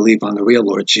truly believe on the real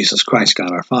Lord Jesus Christ,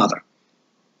 God our Father.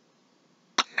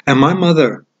 And my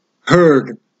mother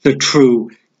heard the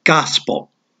true gospel.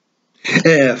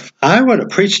 If I were to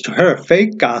preach to her a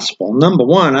fake gospel, number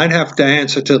one, I'd have to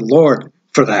answer to the Lord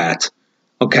for that,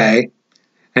 okay?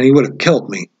 And he would have killed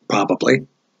me, probably.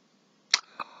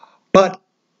 But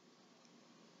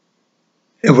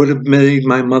it would have made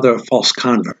my mother a false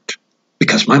convert,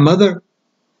 because my mother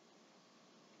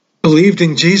believed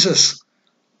in Jesus,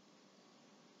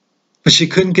 but she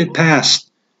couldn't get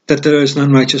past that there is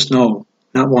none righteous, no,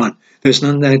 not one. There's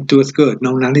none that doeth good,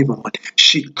 no, not even one.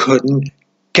 She couldn't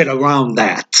get around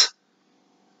that.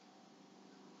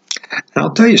 And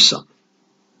I'll tell you something.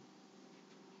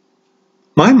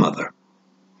 My mother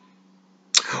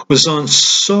was on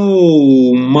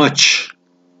so much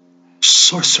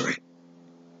sorcery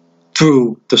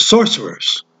through the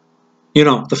sorcerers,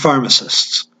 the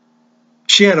pharmacists.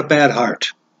 She had a bad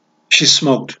heart. She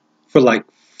smoked for like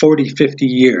 40, 50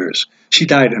 years. She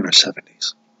died in her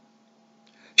 70s.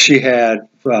 She had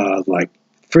like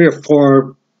 3 or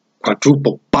 4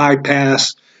 quadruple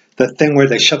bypass, the thing where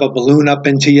they shove a balloon up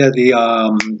into you, the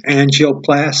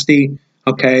angioplasty,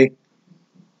 okay?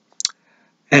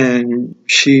 And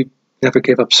she never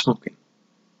gave up smoking.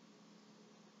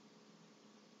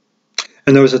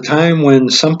 And there was a time when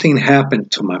something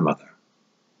happened to my mother,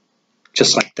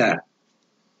 just like that.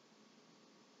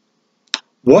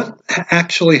 What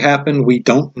actually happened, we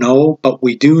don't know, but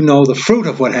we do know the fruit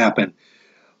of what happened.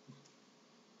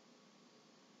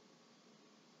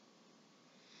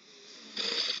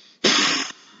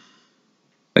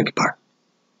 Beg your pardon.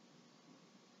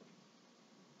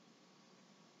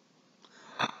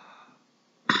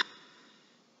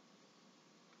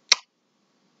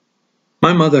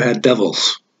 My mother had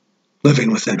devils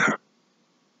living within her.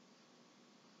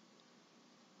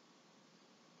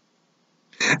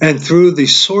 And through the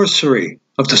sorcery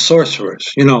of the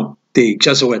sorcerers, the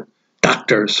Jesuit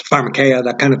doctors, pharmakeia,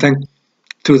 that kind of thing,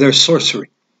 through their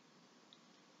sorcery,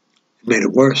 it made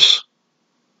it worse.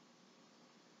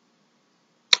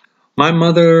 My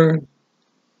mother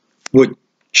would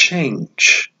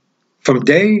change from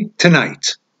day to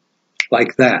night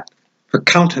like that. Her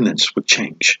countenance would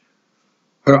change.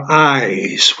 Her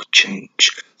eyes would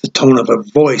change. The tone of her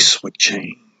voice would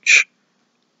change.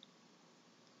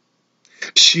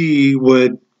 She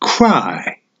would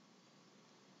cry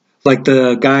like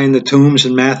the guy in the tombs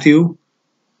in Matthew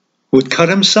would cut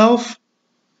himself.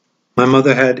 My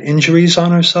mother had injuries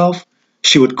on herself.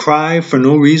 She would cry for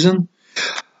no reason.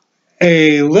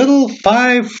 A little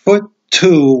 5'2"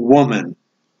 woman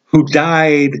who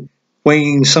died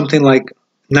weighing something like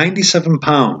 97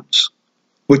 pounds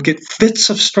would get fits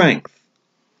of strength.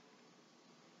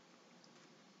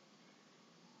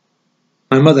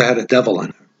 My mother had a devil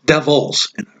in her,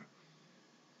 devils in her.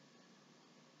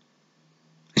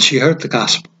 And she heard the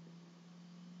gospel.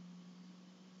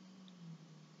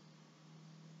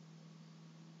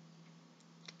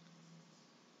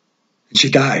 And she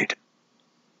died.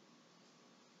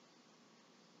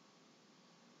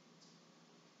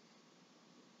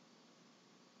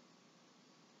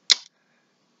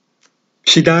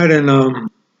 She died, and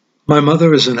my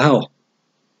mother is in hell.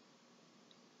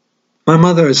 My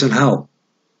mother is in hell.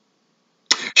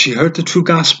 She heard the true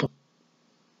gospel.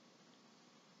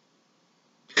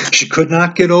 She could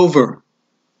not get over.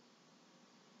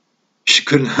 She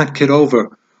could not get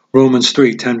over Romans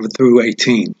 3:10 through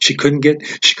 18. She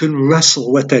couldn't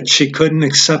wrestle with it. She couldn't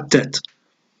accept it.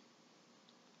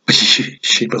 But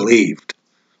she believed.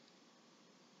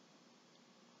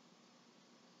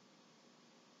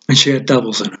 And she had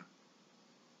devils in her.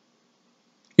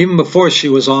 Even before she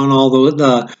was on all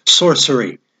the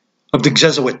sorcery of the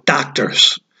Jesuit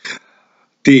doctors.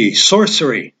 The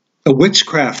sorcery, the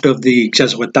witchcraft of the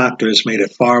Jesuit doctors made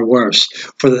it far worse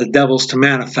for the devils to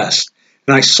manifest.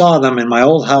 And I saw them in my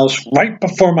old house right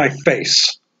before my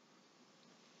face.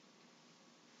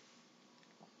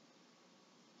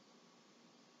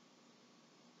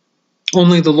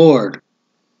 Only the Lord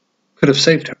could have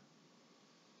saved her.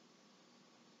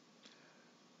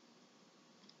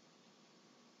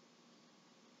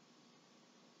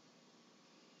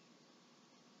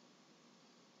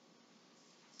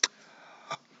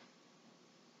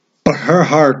 But her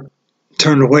heart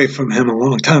turned away from him a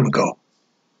long time ago.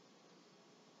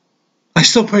 I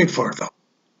still prayed for her, though.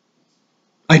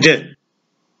 I did.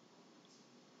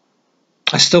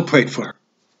 I still prayed for her.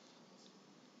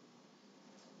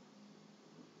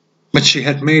 But she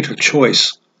had made her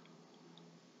choice.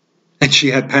 And she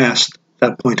had passed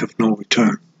that point of no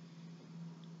return.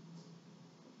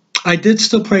 I did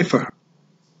still pray for her.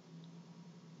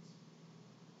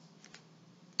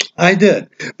 I did.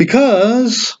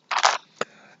 Because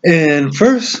in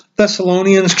 1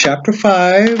 Thessalonians chapter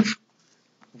 5,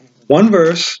 one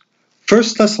verse, 1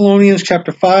 Thessalonians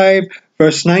chapter 5,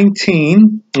 verse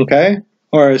 19, okay?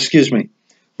 Or, excuse me,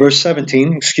 verse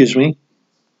 17, excuse me.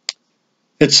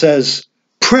 It says,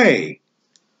 pray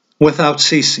without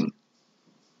ceasing,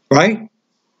 right?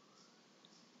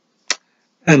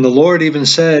 And the Lord even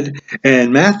said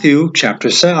in Matthew chapter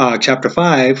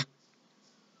 5,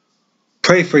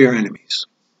 pray for your enemies.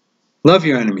 Love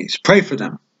your enemies. Pray for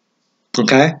them.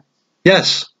 Okay?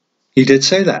 Yes, he did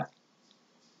say that.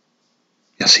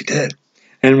 Yes, he did.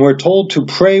 And we're told to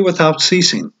pray without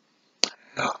ceasing.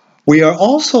 We are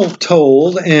also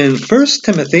told in 1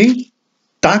 Timothy,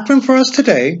 doctrine for us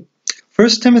today, 1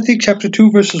 Timothy chapter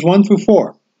 2, verses 1 through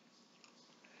 4.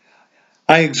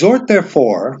 I exhort,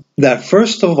 therefore, that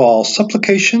first of all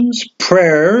supplications,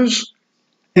 prayers,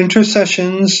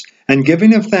 intercessions, and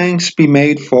giving of thanks be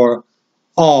made for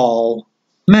all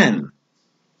men,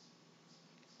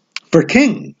 for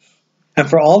kings, and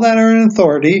for all that are in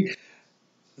authority,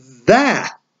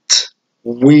 that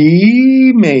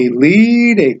we may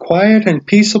lead a quiet and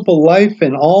peaceable life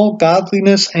in all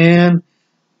godliness and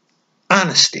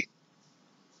honesty.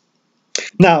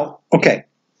 Now, okay,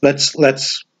 let's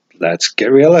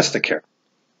get realistic here.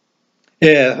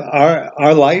 If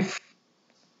our life,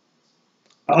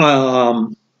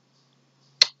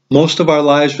 most of our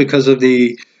lives, because of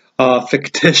the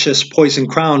fictitious poison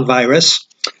crown virus,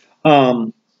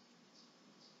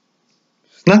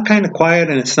 it's not kind of quiet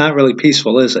and it's not really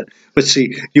peaceful, is it? But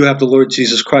see, you have the Lord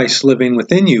Jesus Christ living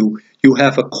within you. You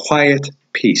have a quiet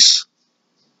peace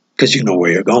because you know where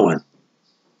you're going.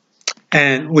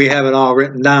 And we have it all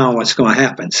written down what's going to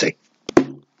happen, see.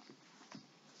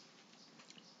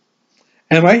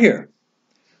 And right here,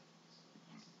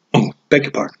 beg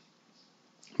your pardon,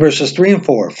 verses 3 and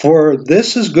 4, for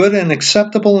this is good and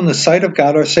acceptable in the sight of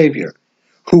God our Savior,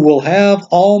 who will have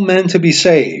all men to be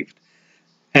saved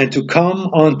and to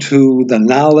come unto the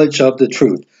knowledge of the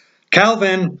truth.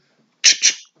 Calvin,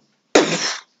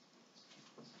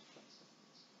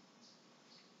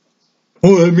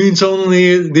 oh, it means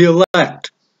only the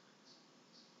elect.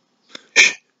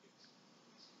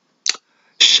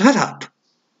 Shut up.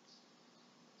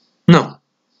 No.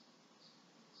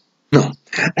 No.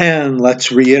 And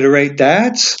let's reiterate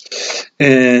that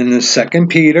in 2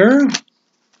 Peter,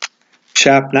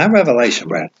 not Revelation,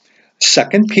 Brad.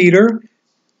 2 Peter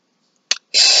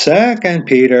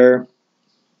chapter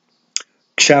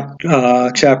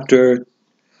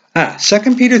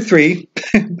 2 Peter 3,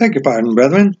 beg your pardon,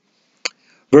 brethren,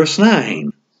 verse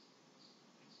 9.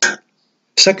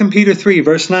 2 Peter 3,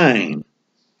 verse 9.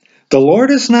 The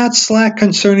Lord is not slack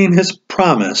concerning his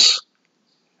promise,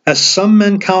 as some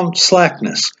men count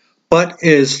slackness, but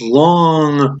is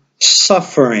long-suffering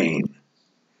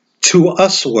to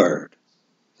usward,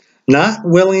 not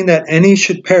willing that any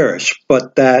should perish,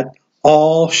 but that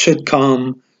all should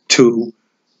come to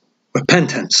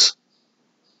repentance.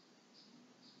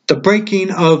 The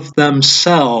breaking of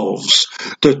themselves,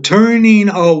 the turning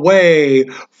away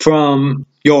from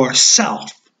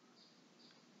yourself.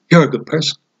 You're a good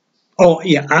person. Oh,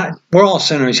 yeah, we're all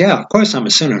sinners. Yeah, of course I'm a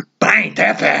sinner, but I ain't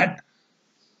that bad.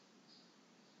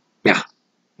 Yeah.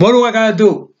 What do I gotta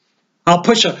do? I'll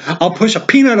push a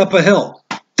peanut up a hill.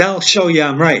 That'll show you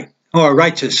I'm right. Or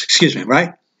righteous, excuse me,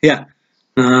 right? Yeah.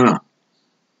 No.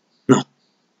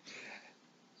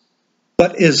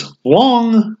 But is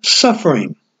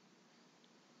long-suffering.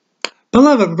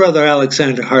 Beloved brother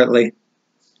Alexander Hartley,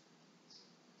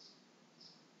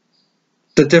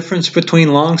 the difference between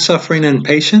long-suffering and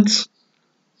patience?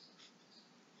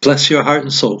 Bless your heart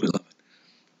and soul, beloved.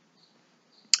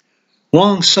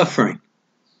 Long-suffering.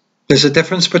 There's a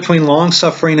difference between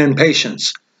long-suffering and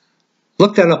patience.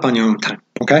 Look that up on your own time,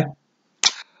 okay?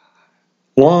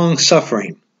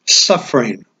 Long-suffering,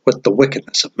 suffering with the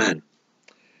wickedness of men.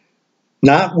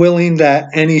 Not willing that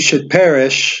any should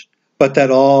perish, but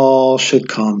that all should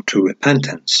come to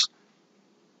repentance.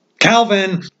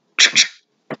 Calvin,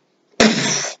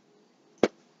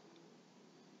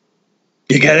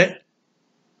 you get it?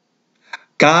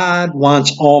 God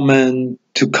wants all men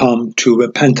to come to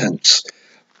repentance.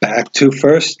 Back to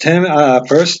 1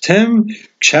 Timothy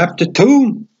chapter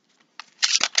 2.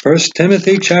 1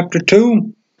 Timothy chapter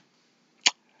 2.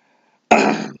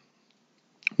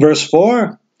 Verse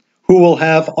 4. Who will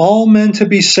have all men to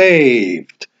be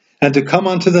saved and to come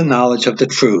unto the knowledge of the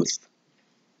truth.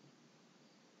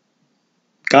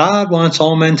 God wants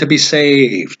all men to be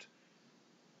saved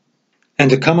and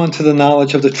to come unto the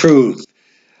knowledge of the truth.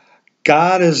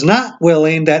 God is not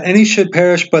willing that any should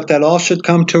perish, but that all should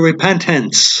come to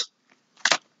repentance.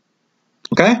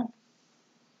 Okay?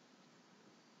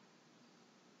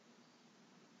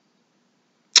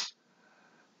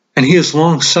 And he is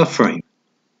long-suffering.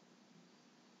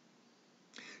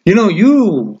 You know,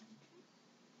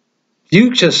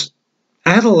 you just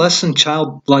adolescent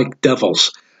childlike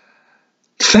devils.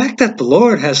 The fact that the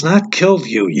Lord has not killed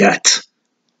you yet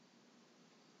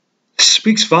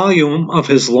speaks volume of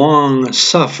his long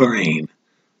suffering,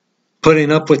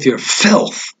 putting up with your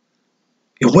filth,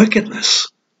 your wickedness.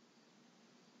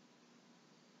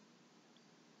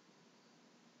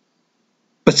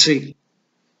 But see,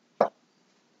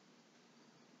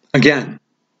 again,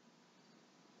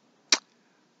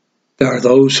 there are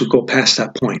those who go past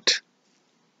that point.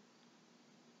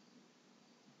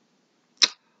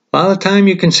 A lot of the time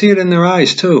you can see it in their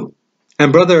eyes too.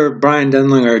 And Brother Brian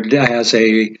Denlinger has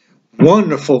a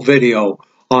wonderful video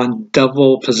on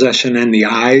devil possession in the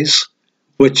eyes,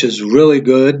 which is really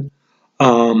good.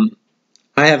 I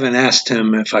haven't asked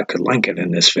him if I could link it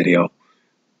in this video,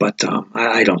 but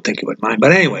I don't think he would mind.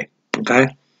 But anyway,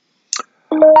 okay?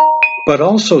 But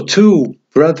also too,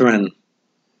 brethren,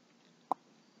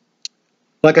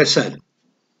 like I said,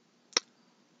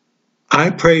 I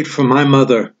prayed for my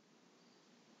mother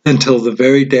until the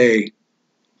very day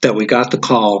that we got the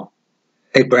call,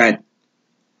 hey, Brad,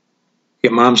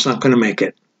 your mom's not going to make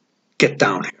it. Get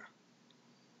down here.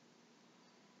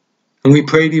 And we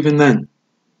prayed even then.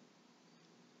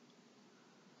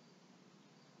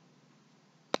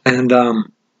 And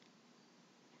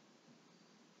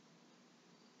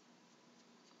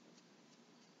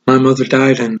my mother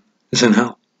died and is in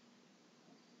hell.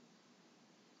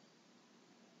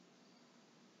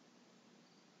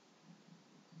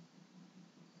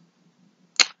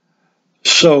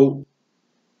 So,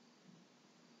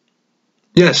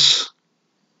 yes,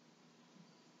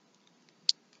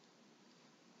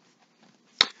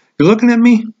 you're looking at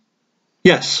me?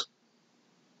 Yes.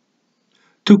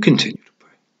 Do continue to pray.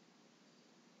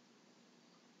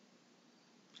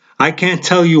 I can't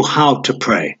tell you how to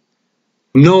pray.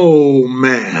 No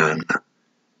man,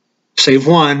 save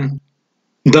one,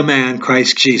 the man,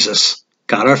 Christ Jesus,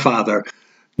 God our Father,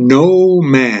 no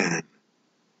man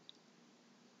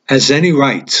has any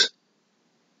right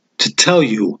to tell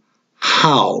you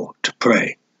how to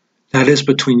pray. That is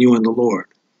between you and the Lord.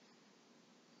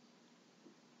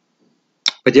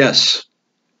 But yes,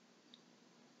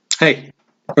 hey,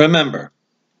 remember,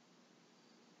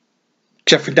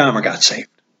 Jeffrey Dahmer got saved.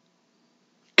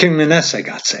 King Manasseh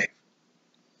got saved.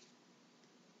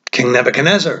 King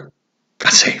Nebuchadnezzar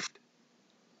got saved.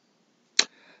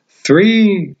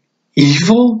 3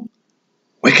 evil,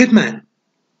 wicked men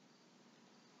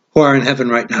who are in heaven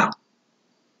right now.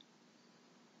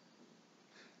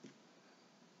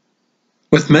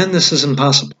 With men, this is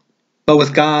impossible. But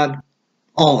with God,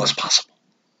 all is possible.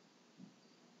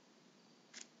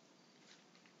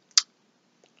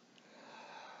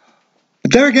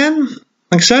 But there again,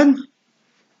 like I said,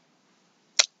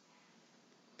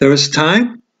 there is a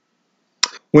time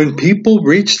when people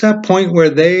reach that point where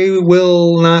they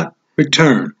will not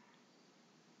return.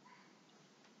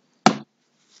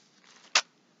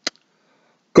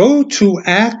 Go to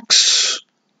Acts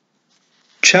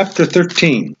chapter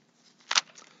 13.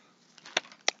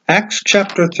 Acts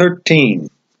chapter 13.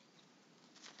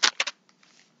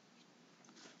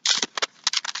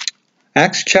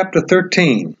 Acts chapter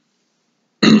 13.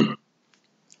 We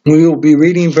will be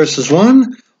reading verses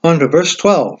 1 on to verse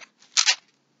 12.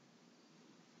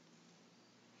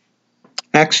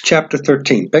 Acts chapter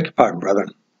 13. Beg your pardon, brethren.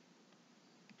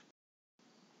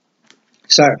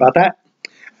 Sorry about that.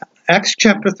 Acts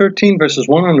chapter 13, verses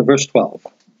 1 on to verse 12.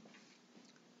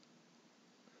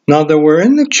 Now there were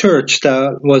in the church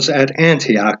that was at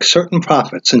Antioch certain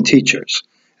prophets and teachers,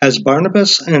 as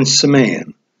Barnabas and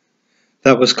Simeon,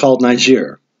 that was called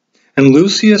Niger, and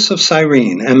Lucius of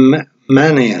Cyrene, and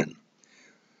Manaen,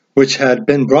 which had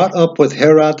been brought up with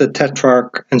Herod the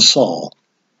Tetrarch and Saul.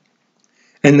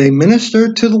 And they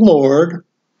ministered to the Lord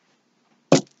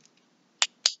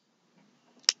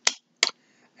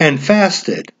and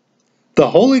fasted. The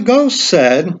Holy Ghost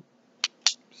said,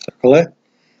 circle it,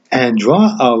 and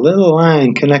draw a little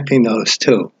line connecting those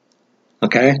two.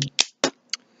 Okay?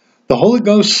 The Holy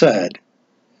Ghost said,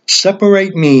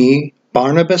 separate me,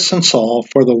 Barnabas and Saul,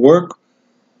 for the work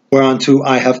whereunto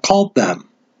I have called them.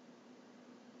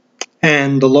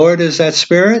 And the Lord is that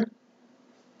Spirit?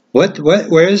 What?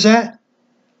 Where is that?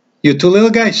 You two little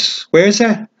guys, where is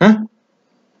that? Huh?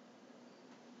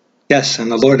 Yes,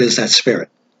 and the Lord is that Spirit.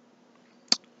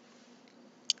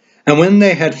 And when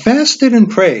they had fasted and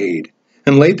prayed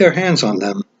and laid their hands on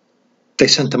them, they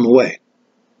sent them away.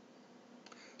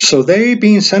 So they,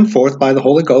 being sent forth by the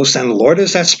Holy Ghost, and the Lord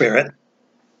is that Spirit,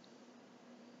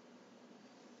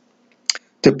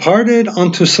 departed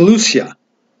unto Seleucia,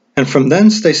 and from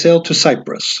thence they sailed to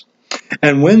Cyprus.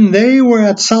 And when they were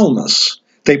at Salmus,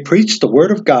 They preached the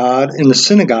word of God in the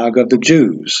synagogue of the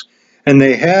Jews, and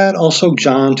they had also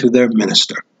John to their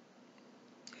minister.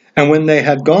 And when they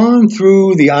had gone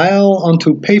through the isle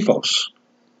unto Paphos,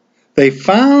 they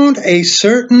found a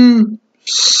certain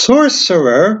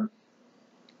sorcerer,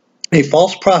 a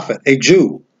false prophet, a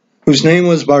Jew, whose name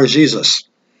was Bar-Jesus.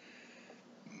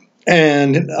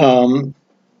 And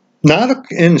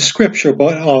not in scripture,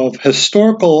 but of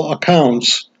historical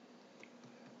accounts,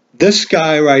 this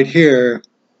guy right here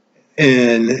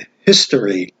in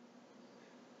history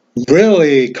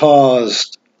really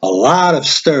caused a lot of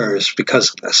stirs because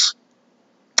of this,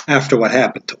 after what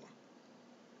happened to him.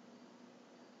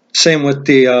 Same with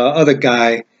the other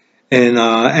guy in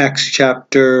Acts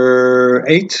chapter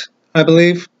 8, I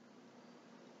believe.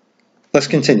 Let's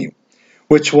continue.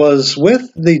 Which was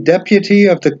with the deputy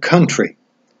of the country,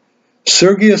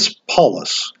 Sergius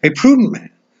Paulus, a prudent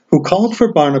man, who called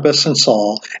for Barnabas and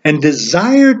Saul, and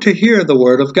desired to hear the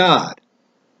word of God.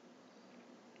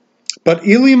 But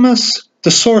Elymas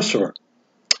the sorcerer,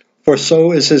 for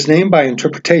so is his name by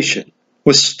interpretation,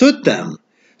 withstood them,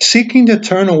 seeking to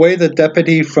turn away the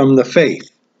deputy from the faith.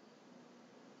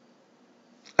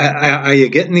 Are you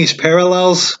getting these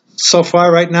parallels so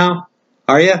far right now?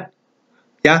 Are you?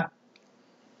 Yeah?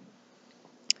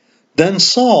 Then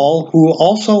Saul, who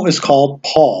also is called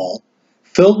Paul,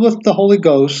 filled with the Holy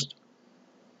Ghost,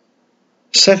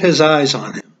 set his eyes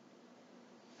on him.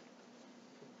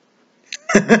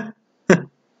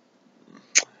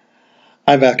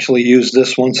 I've actually used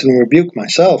this once in rebuke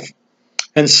myself,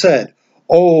 and said,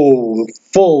 O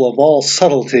full of all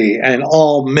subtlety and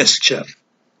all mischief,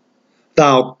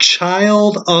 thou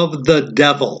child of the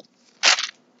devil,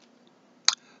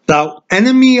 thou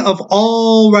enemy of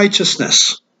all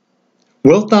righteousness,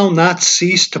 wilt thou not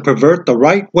cease to pervert the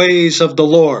right ways of the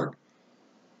Lord?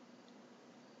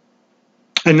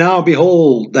 And now,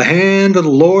 behold, the hand of the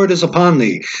Lord is upon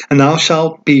thee, and thou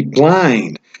shalt be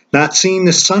blind, not seeing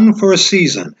the sun for a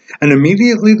season. And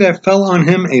immediately there fell on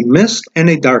him a mist and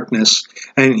a darkness,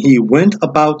 and he went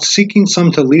about seeking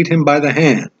some to lead him by the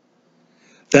hand.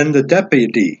 Then the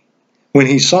deputy, when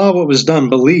he saw what was done,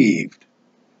 believed,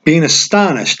 being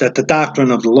astonished at the doctrine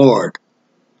of the Lord.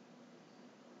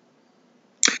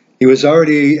 He was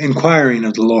already inquiring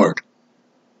of the Lord.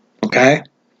 Okay?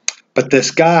 But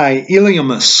this guy,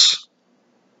 Elymas,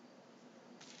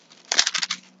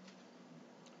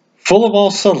 full of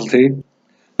all subtlety.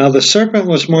 Now the serpent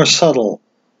was more subtle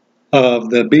of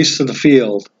the beasts of the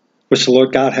field, which the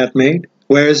Lord God hath made.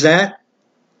 Where is that?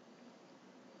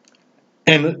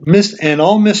 And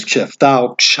all mischief,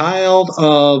 thou child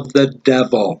of the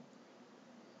devil.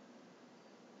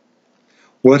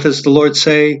 What does the Lord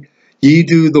say? Ye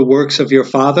do the works of your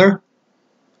father.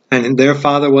 And their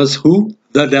father was who?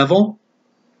 The devil.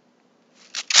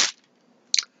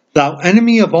 Thou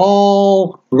enemy of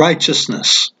all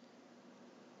righteousness,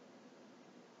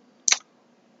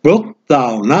 wilt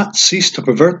thou not cease to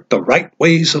pervert the right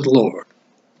ways of the Lord?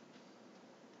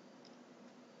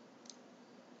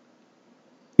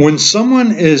 When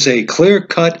someone is a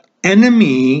clear-cut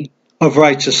enemy of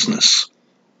righteousness,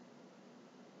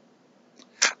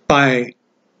 by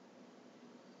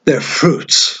their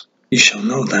fruits ye shall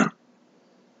know them.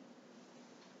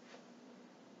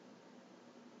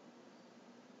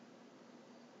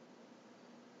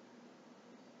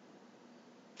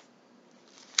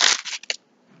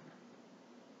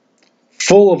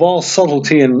 Full of all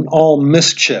subtlety and all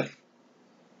mischief.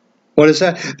 What is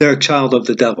that? They're a child of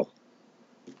the devil.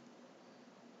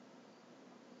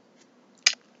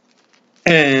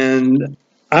 And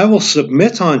I will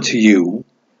submit unto you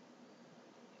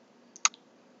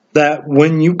that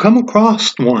when you come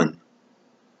across one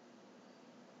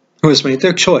who has made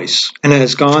their choice and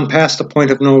has gone past the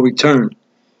point of no return,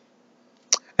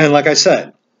 and like I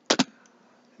said,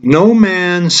 no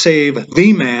man save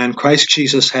the man, Christ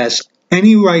Jesus, has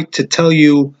any right to tell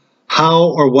you how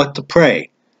or what to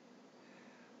pray.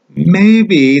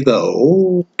 Maybe,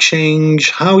 though,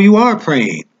 change how you are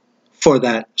praying for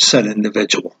that said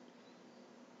individual.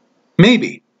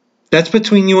 Maybe. That's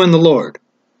between you and the Lord.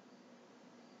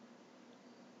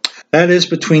 That is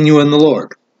between you and the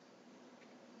Lord.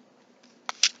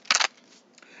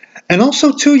 And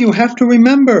also, too, you have to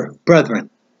remember, brethren,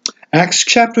 Acts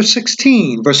chapter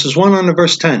 16, verses 1 on to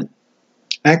verse 10.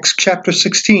 Acts chapter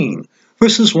 16,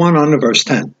 verses 1 on to verse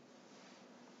 10.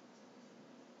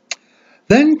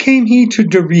 Then came he to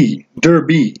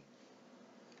Derbe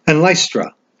and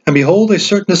Lystra, and behold, a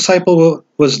certain disciple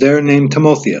was there named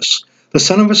Timotheus, the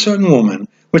son of a certain woman,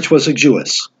 which was a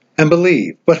Jewess, and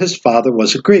believed, but his father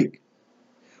was a Greek,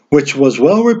 which was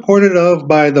well reported of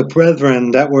by the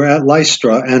brethren that were at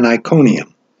Lystra and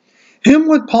Iconium. Him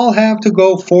would Paul have to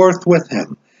go forth with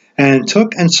him, and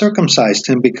took and circumcised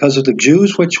him because of the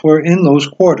Jews which were in those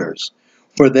quarters,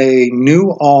 for they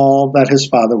knew all that his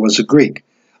father was a Greek.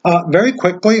 Very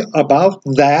quickly about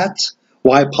that,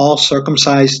 why Paul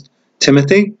circumcised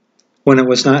Timothy when it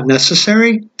was not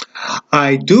necessary,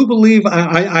 I do believe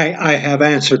I have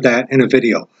answered that in a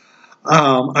video.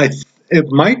 It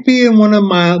might be in one of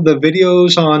the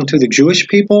videos on to the Jewish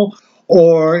people,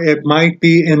 or it might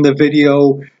be in the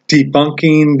video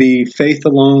debunking the faith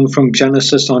alone from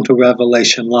Genesis onto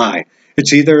Revelation lie.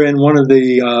 It's either in one of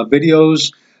the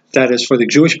videos that is for the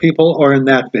Jewish people or in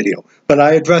that video. But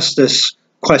I addressed this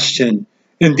question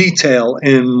in detail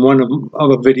in one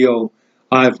of a video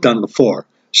I've done before.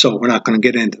 So we're not going to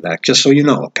get into that, just so you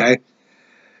know, okay?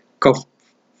 Go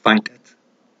find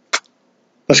it.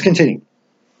 Let's continue.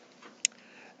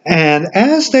 And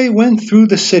as they went through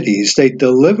the cities, they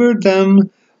delivered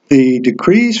them the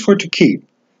decrees for to keep,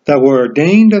 that were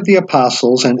ordained of the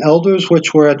apostles and elders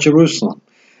which were at Jerusalem.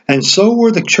 And so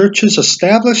were the churches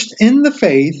established in the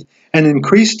faith and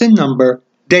increased in number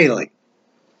daily.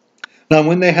 Now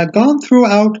when they had gone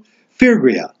throughout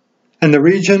Phrygia and the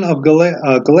region of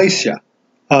Galatia,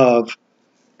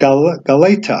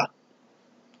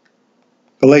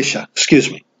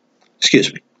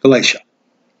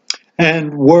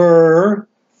 and were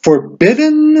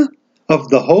forbidden of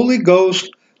the Holy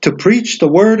Ghost to preach the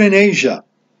word in Asia,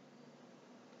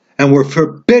 and were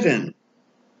forbidden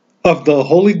of the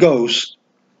Holy Ghost,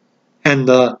 and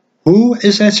who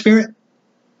is that Spirit?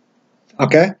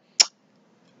 Okay.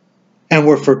 And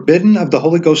were forbidden of the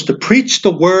Holy Ghost to preach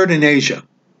the word in Asia.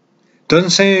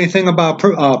 Doesn't say anything about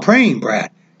praying,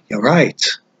 Brad. You're right.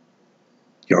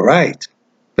 You're right.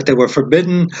 But they were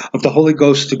forbidden of the Holy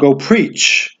Ghost to go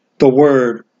preach the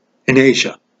word in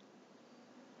Asia.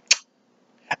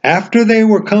 After they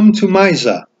were come to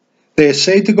Mysia, they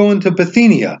essayed to go into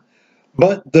Bithynia,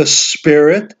 but the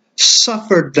Spirit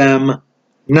suffered them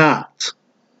not.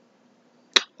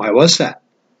 Why was that?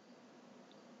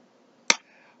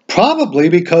 Probably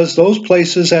because those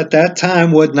places at that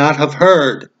time would not have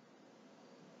heard.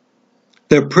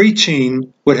 Their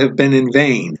preaching would have been in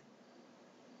vain.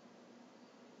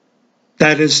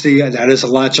 That is a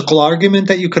logical argument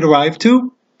that you could arrive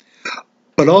to.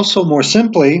 But also more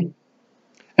simply,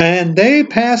 and they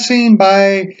passing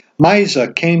by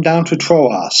Mysia came down to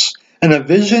Troas, and a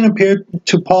vision appeared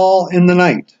to Paul in the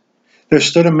night. There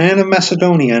stood a man of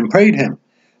Macedonia and prayed him,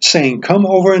 saying, Come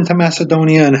over into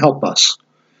Macedonia and help us.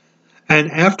 And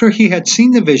after he had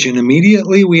seen the vision,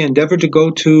 immediately we endeavored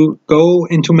to go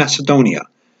into Macedonia,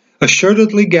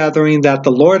 assuredly gathering that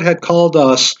the Lord had called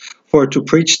us for to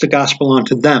preach the gospel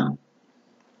unto them.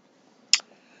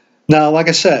 Now, like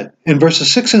I said, in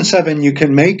verses 6 and 7, you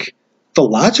can make the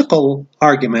logical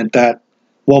argument that,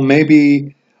 well,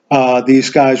 maybe these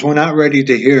guys were not ready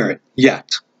to hear it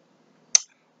yet.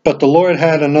 But the Lord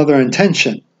had another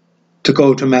intention, to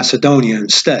go to Macedonia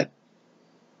instead.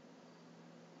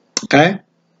 Okay?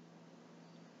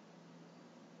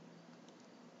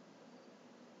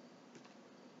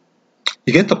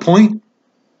 You get the point?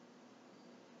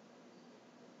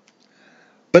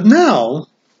 But now,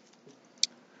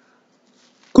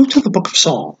 go to the book of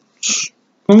Psalms.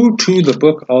 Go to the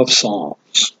book of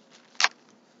Psalms.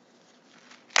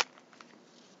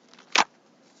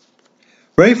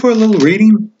 Ready for a little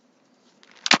reading?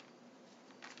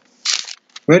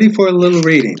 Ready for a little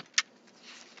reading.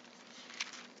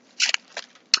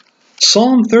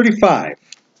 Psalm 35.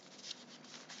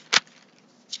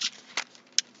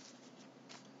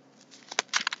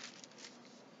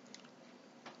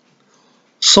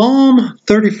 Psalm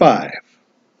 35.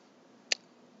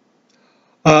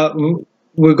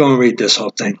 We're going to read this whole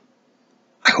thing.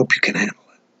 I hope you can handle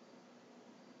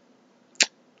it.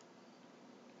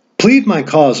 Plead my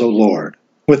cause, O Lord,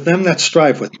 with them that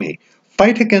strive with me.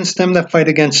 Fight against them that fight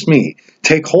against me.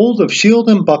 Take hold of shield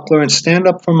and buckler, and stand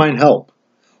up for mine help.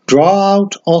 Draw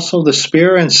out also the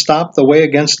spear, and stop the way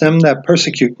against them that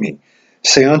persecute me.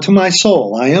 Say unto my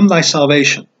soul, I am thy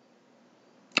salvation.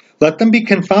 Let them be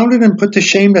confounded and put to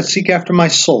shame that seek after my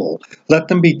soul. Let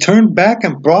them be turned back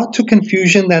and brought to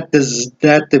confusion that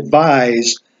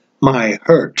devise my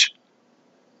hurt.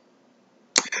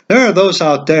 There are those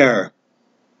out there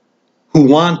who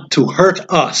want to hurt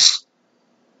us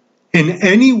in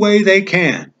any way they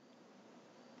can.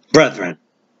 Brethren,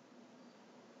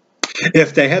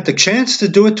 if they had the chance to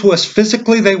do it to us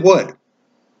physically, they would.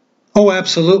 Oh,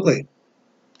 absolutely.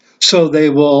 So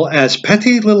they will, as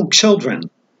petty little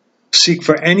children, seek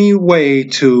for any way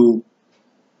to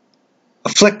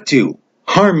afflict you,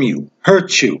 harm you,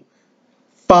 hurt you,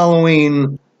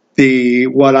 following the,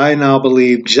 what I now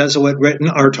believe, Jesuit written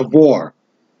art of war,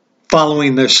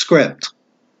 following their script,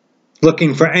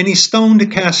 looking for any stone to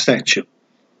cast at you.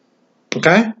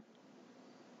 Okay?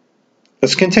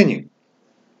 Let's continue.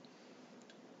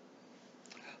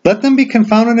 Let them be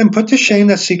confounded and put to shame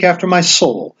that seek after my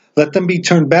soul. Let them be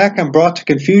turned back and brought to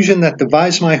confusion that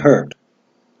devise my hurt.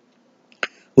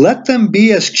 Let them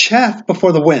be as chaff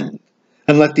before the wind,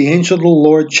 and let the angel of the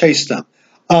Lord chase them.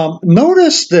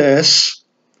 Notice this.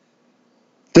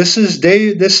 This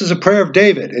is a prayer of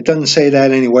David. It doesn't say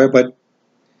that anywhere, but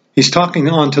he's talking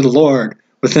on to the Lord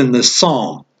within this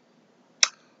psalm.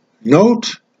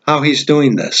 Note how he's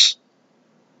doing this.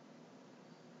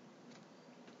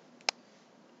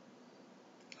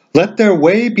 Let their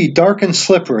way be dark and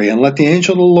slippery, and let the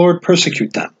angel of the Lord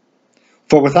persecute them.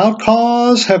 For without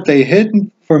cause have they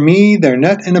hidden for me their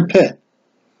net in a pit,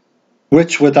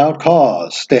 which without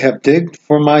cause they have digged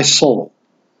for my soul.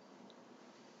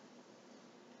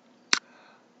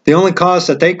 The only cause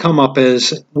that they come up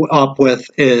with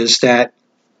is that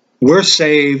we're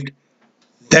saved,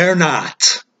 they're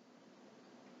not.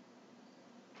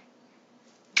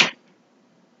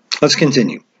 Let's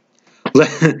continue.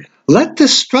 Let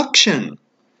destruction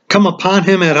come upon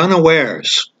him at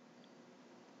unawares,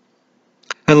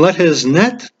 and let his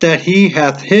net that he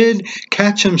hath hid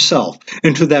catch himself.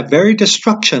 Into that very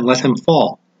destruction let him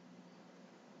fall.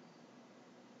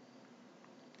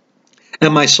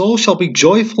 And my soul shall be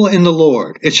joyful in the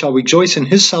Lord, it shall rejoice in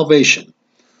his salvation.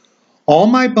 All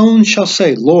my bones shall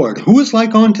say, Lord, who is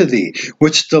like unto thee,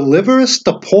 which deliverest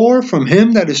the poor from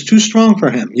him that is too strong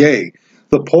for him, yea,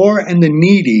 the poor and the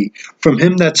needy from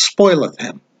him that spoileth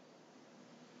him.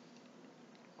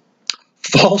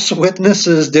 False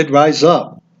witnesses did rise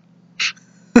up.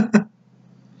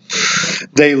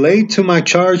 They laid to my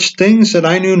charge things that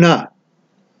I knew not.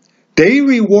 They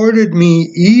rewarded me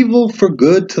evil for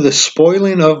good to the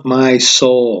spoiling of my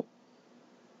soul.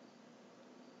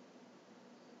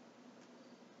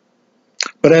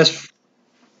 But as,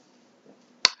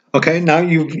 okay, now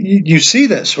you see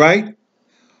this, right?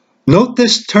 Note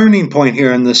this turning point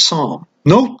here in this psalm.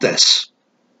 Note this.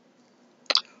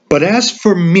 But as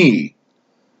for me,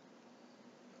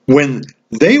 when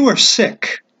they were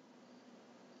sick,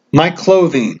 my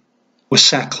clothing was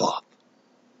sackcloth.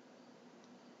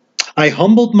 I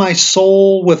humbled my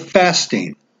soul with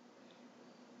fasting.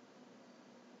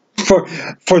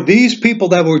 For these people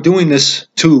that were doing this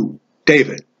to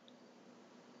David.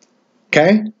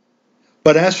 Okay?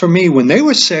 But as for me, when they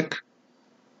were sick,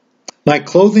 my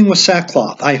clothing was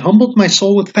sackcloth. I humbled my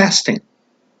soul with fasting.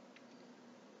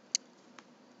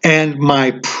 And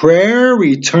my prayer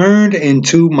returned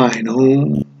into mine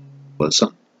own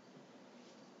bosom.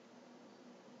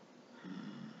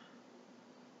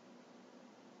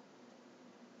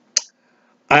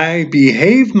 I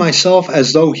behaved myself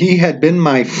as though he had been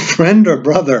my friend or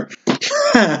brother.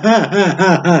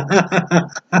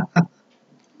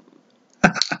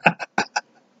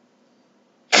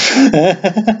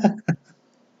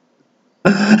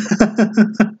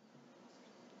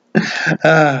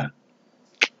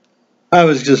 I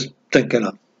was just thinking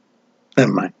of,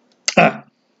 never mind.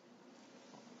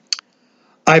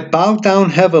 I bowed down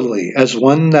heavily as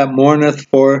one that mourneth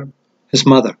for his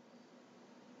mother.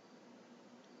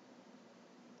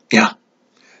 Yeah.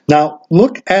 Now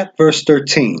look at verse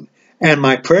 13. And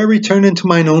my prayer returned into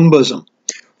mine own bosom.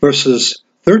 Verses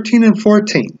 13 and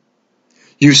 14.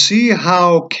 You see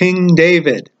how King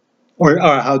David,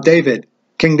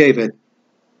 King David,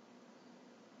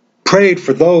 prayed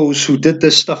for those who did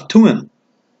this stuff to him.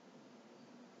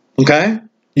 Okay?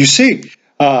 You see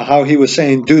how he was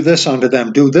saying, do this unto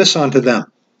them, do this unto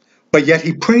them. But yet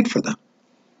he prayed for them.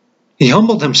 He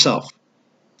humbled himself.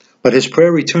 But his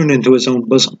prayer returned into his own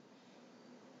bosom.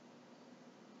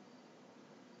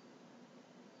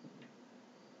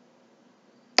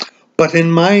 But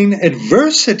in mine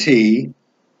adversity,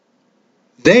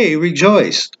 they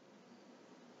rejoiced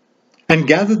and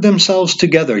gathered themselves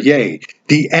together. Yea,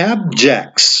 the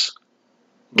abjects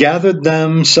gathered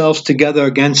themselves together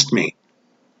against me,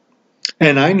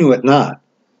 and I knew it not.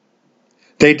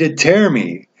 They did tear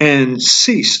me and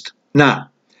ceased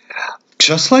not.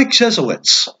 Just like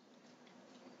Jesuits.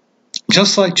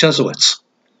 Just like Jesuits.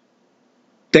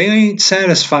 They ain't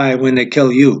satisfied when they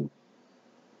kill you.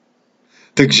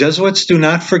 The Jesuits do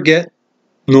not forget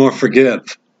nor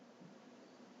forgive.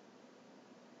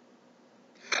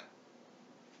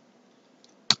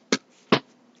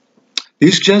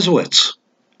 These Jesuits,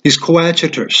 these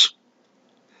coadjutors,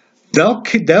 they'll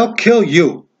kill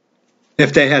you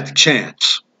if they had the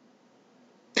chance.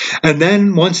 And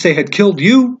then once they had killed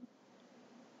you,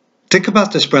 think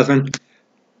about this, brethren,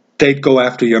 They'd go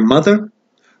after your mother,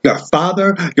 your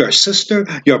father, your sister,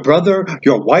 your brother,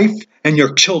 your wife, and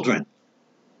your children.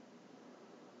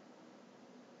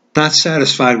 Not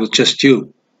satisfied with just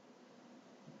you.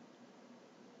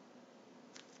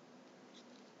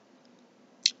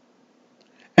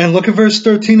 And look at verse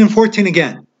 13 and 14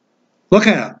 again. Look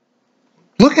at it.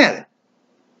 Look at it.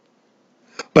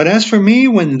 But as for me,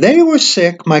 when they were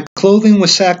sick, my clothing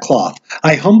was sackcloth.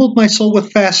 I humbled my soul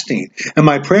with fasting, and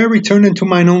my prayer returned into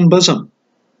mine own bosom.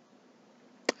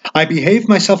 I behaved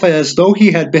myself as though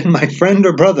he had been my friend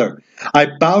or brother. I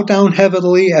bowed down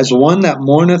heavily as one that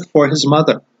mourneth for his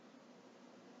mother.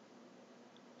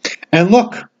 And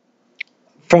look,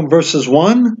 from verses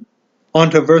 1 on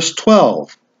to verse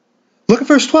 12. Look at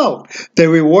verse 12. They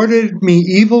rewarded me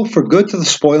evil for good to the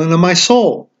spoiling of my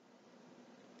soul.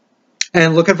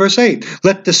 And look at verse 8.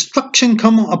 Let destruction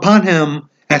come upon him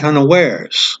at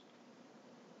unawares.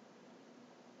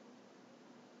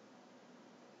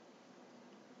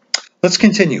 Let's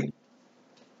continue.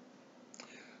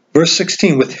 Verse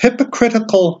 16. With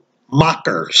hypocritical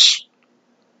mockers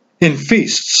in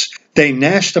feasts, they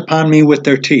gnashed upon me with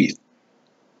their teeth.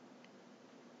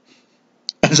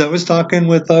 As I was talking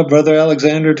with Brother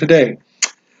Alexander today,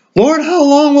 Lord, how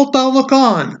long wilt thou look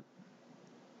on?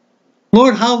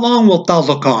 Lord, how long wilt thou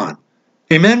look on?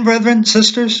 Amen, brethren,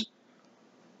 sisters?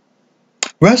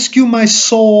 Rescue my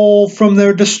soul from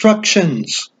their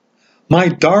destructions, my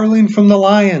darling from the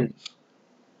lions.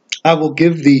 I will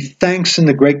give thee thanks in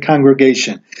the great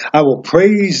congregation. I will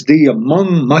praise thee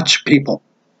among much people.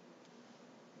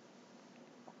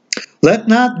 Let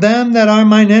not them that are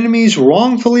mine enemies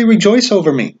wrongfully rejoice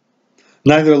over me,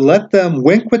 neither let them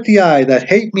wink with the eye that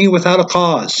hate me without a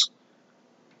cause.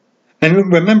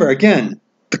 And remember, again,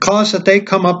 the cause that they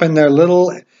come up in their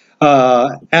little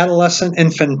adolescent,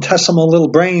 infinitesimal little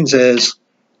brains is,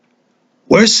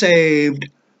 we're saved,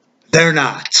 they're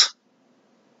not.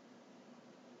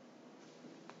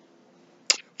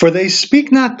 For they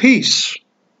speak not peace,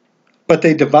 but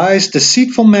they devise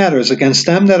deceitful matters against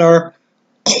them that are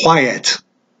quiet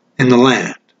in the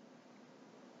land.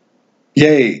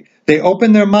 Yea, they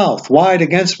opened their mouth wide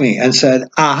against me and said,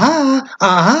 Aha,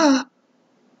 aha.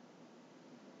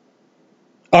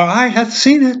 Our eye hath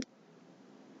seen it.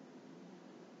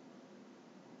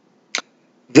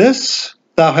 This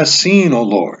thou hast seen, O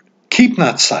Lord. Keep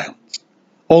not silence.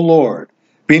 O Lord,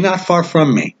 be not far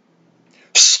from me.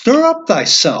 Stir up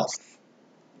thyself,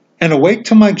 and awake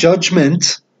to my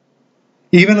judgment,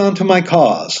 even unto my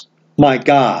cause, my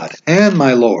God and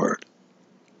my Lord.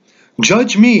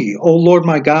 Judge me, O Lord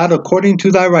my God, according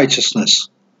to thy righteousness,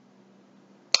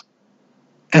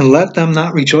 and let them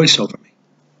not rejoice over me.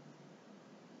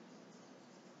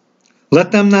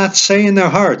 Let them not say in their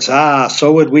hearts, Ah,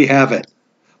 so would we have it.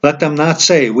 Let them not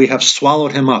say, We have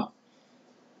swallowed him up.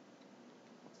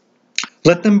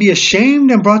 Let them be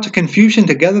ashamed and brought to confusion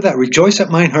together that rejoice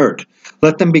at mine hurt.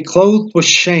 Let them be clothed with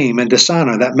shame and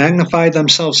dishonor that magnify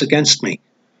themselves against me.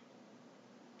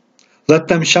 Let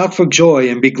them shout for joy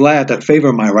and be glad that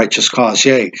favor my righteous cause.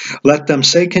 Yea, let them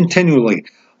say continually,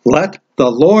 Let the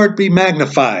Lord be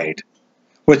magnified,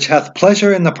 which hath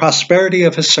pleasure in the prosperity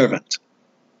of his servant.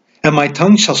 And my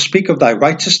tongue shall speak of thy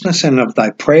righteousness and of thy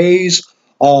praise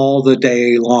all the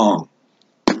day long.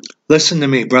 Listen to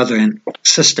me, brethren,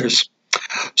 sisters.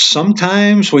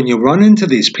 Sometimes when you run into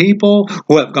these people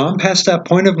who have gone past that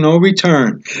point of no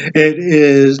return, it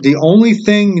is the only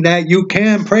thing that you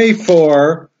can pray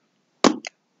for.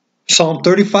 Psalm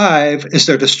 35 is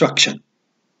their destruction.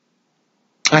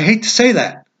 I hate to say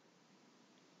that.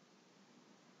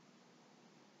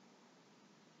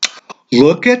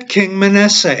 Look at King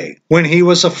Manasseh when he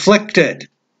was afflicted.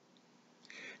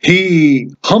 He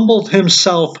humbled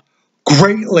himself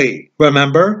greatly,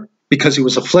 remember? Because he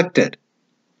was afflicted.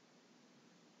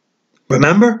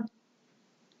 Remember?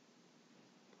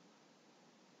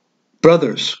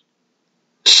 Brothers,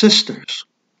 sisters,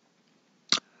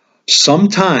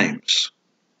 sometimes,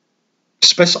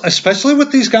 especially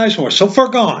with these guys who are so far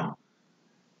gone,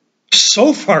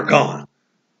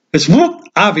 it's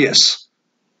obvious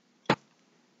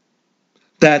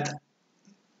that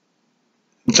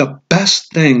the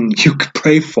best thing you could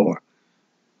pray for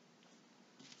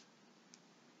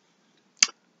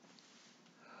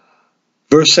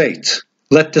Verse 8,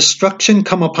 Let destruction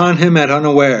come upon him at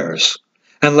unawares,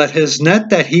 and let his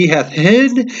net that he hath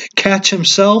hid catch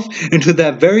himself, into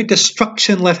that very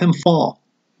destruction let him fall.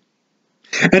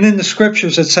 And in the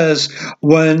scriptures it says,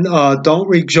 don't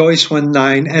rejoice when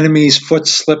thine enemy's foot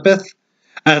slippeth,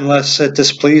 unless it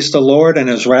displease the Lord and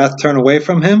his wrath turn away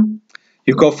from him.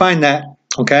 You go find that,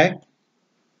 okay?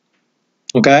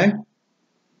 Okay?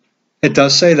 It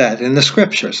does say that in the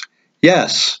scriptures.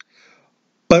 Yes.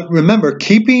 But remember,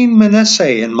 keeping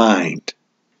Manasseh in mind,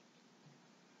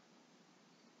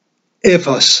 if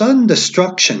a sudden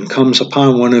destruction comes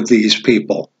upon one of these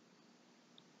people,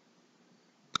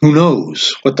 who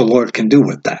knows what the Lord can do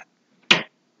with that?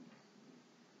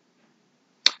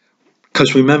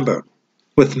 Because remember,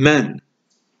 with men,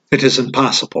 it is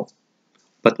impossible.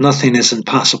 But nothing is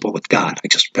impossible with God. I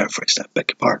just paraphrased that,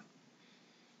 beg your pardon.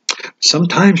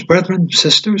 Sometimes, brethren,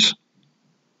 sisters,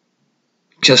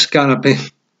 just gotta be.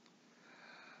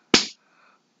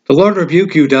 The Lord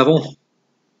rebuke you, devil.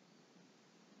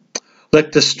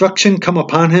 Let destruction come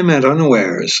upon him at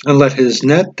unawares, and let his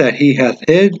net that he hath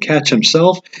hid catch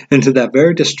himself, and to that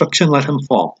very destruction let him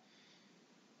fall.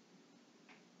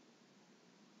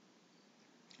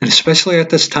 And especially at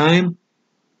this time,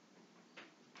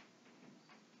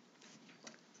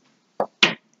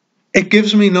 it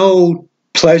gives me no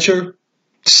pleasure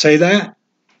to say that,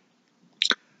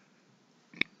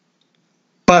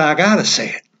 but I gotta say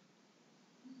it.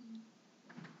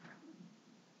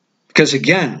 Because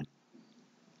again,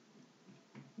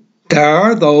 there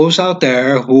are those out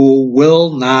there who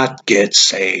will not get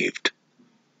saved.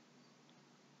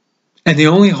 And the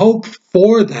only hope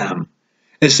for them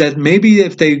is that maybe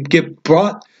if they get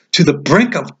brought to the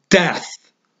brink of death,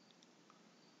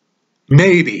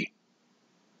 maybe,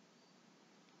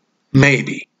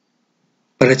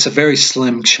 but it's a very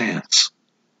slim chance.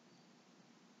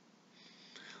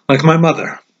 Like my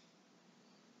mother.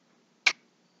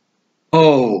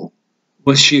 Oh,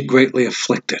 was she greatly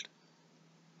afflicted.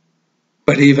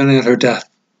 But even at her death,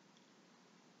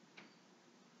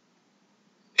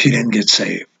 she didn't get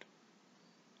saved.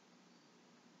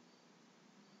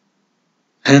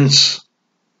 Hence,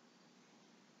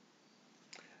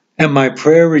 and my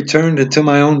prayer returned into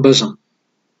my own bosom.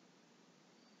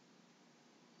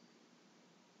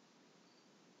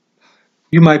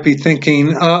 You might be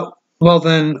thinking, well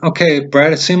then, okay,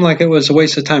 Brad, it seemed like it was a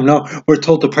waste of time. No, we're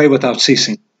told to pray without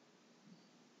ceasing.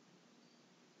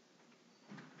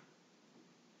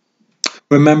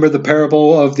 Remember the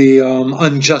parable of the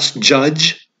unjust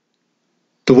judge?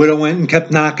 The widow went and kept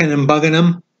knocking and bugging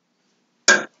him.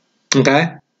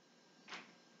 Okay?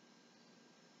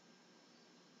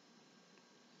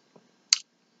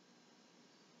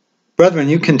 Brethren,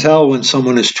 you can tell when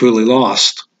someone is truly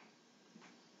lost.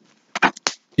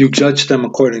 You judge them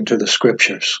according to the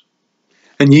scriptures.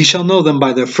 And ye shall know them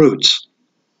by their fruits.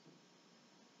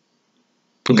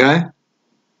 Okay?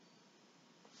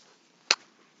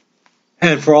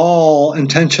 And for all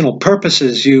intentional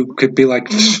purposes, you could be like,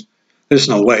 there's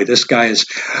no way, this guy is...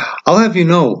 I'll have you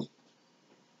know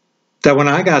that when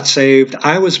I got saved,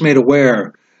 I was made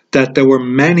aware that there were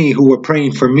many who were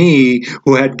praying for me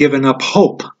who had given up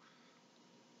hope.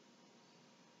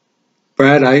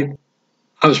 Brad,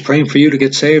 I was praying for you to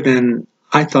get saved, and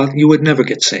I thought you would never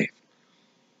get saved.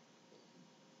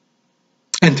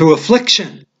 And through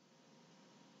affliction,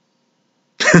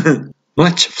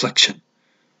 much affliction,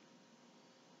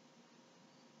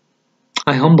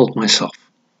 I humbled myself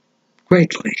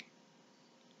greatly.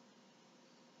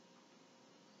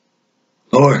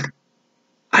 Lord,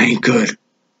 I ain't good.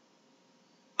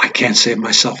 I can't save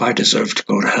myself. I deserve to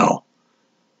go to hell.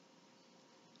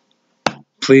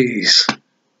 Please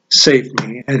save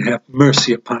me and have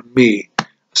mercy upon me, a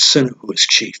sinner who is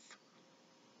chief.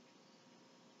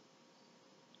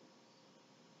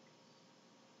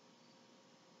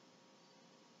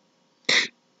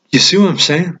 You see what I'm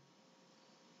saying?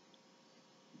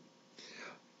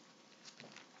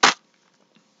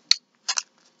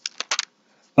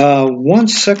 One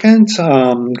second.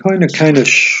 I'm going to kind of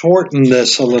shorten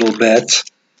this a little bit.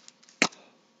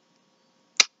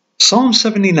 Psalm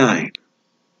 79.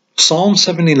 Psalm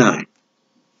 79.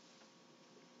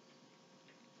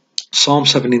 Psalm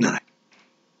 79.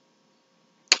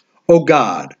 O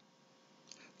God,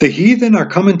 the heathen are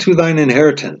come into thine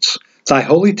inheritance. Thy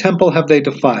holy temple have they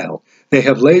defiled. They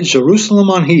have laid Jerusalem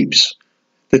on heaps.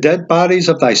 The dead bodies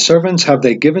of thy servants have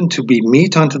they given to be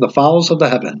meat unto the fowls of the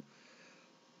heaven.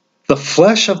 The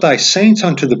flesh of thy saints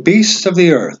unto the beasts of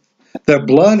the earth. Their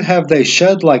blood have they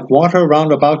shed like water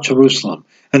round about Jerusalem,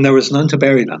 and there is none to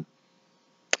bury them.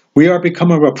 We are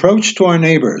become a reproach to our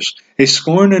neighbors, a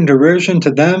scorn and derision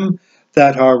to them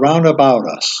that are round about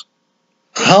us.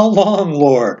 How long,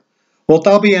 Lord? Wilt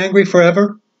thou be angry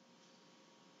forever?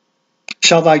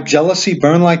 Shall thy jealousy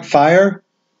burn like fire?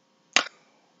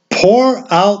 Pour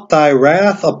out thy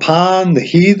wrath upon the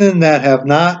heathen that have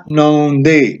not known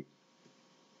thee,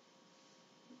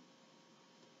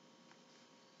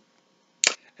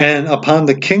 and upon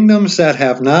the kingdoms that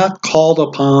have not called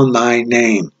upon thy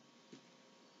name.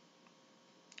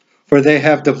 For they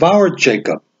have devoured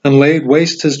Jacob, and laid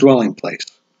waste his dwelling place.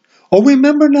 O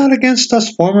remember not against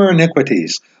us former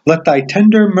iniquities. Let thy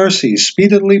tender mercies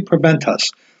speedily prevent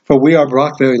us, for we are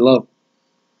brought very low.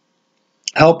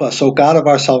 Help us, O God of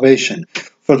our salvation,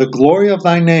 for the glory of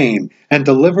thy name, and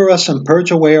deliver us and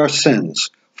purge away our sins,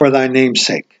 for thy name's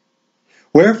sake.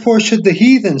 Wherefore should the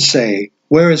heathen say,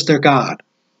 where is their God?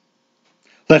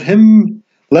 Let him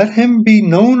be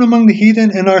known among the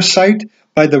heathen in our sight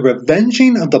by the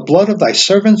revenging of the blood of thy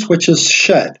servants which is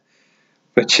shed,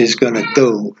 which he's going to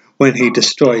do when he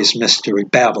destroys Mystery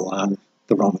Babylon,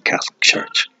 the Roman Catholic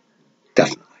Church.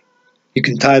 Definitely. You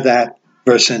can tie that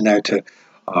verse in there to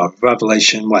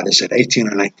Revelation, 18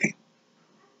 or 19?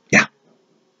 Yeah.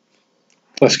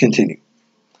 Let's continue.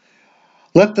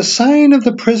 Let the sign of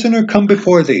the prisoner come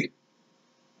before thee.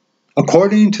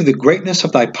 According to the greatness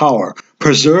of thy power,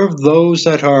 preserve those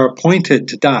that are appointed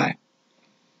to die.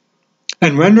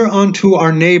 And render unto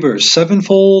our neighbors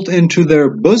sevenfold into their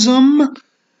bosom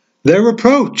their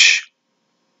reproach,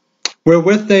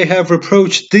 wherewith they have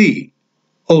reproached thee,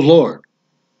 O Lord.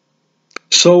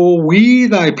 So we,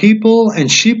 thy people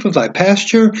and sheep of thy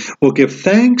pasture, will give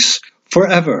thanks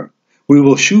forever. We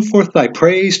will shew forth thy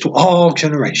praise to all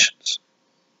generations.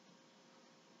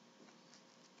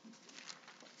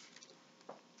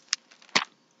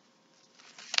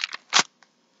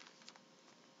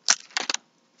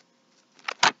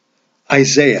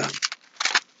 Isaiah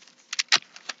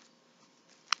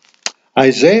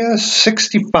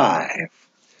 65.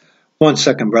 1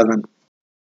 second, brethren.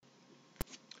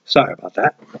 Sorry about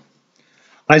that.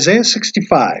 Isaiah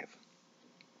 65,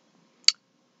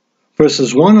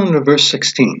 verses 1 unto verse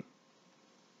 16.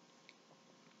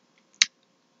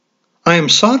 I am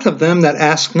sought of them that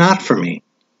ask not for me.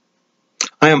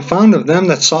 I am found of them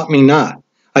that sought me not.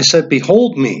 I said,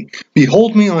 behold me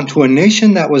unto a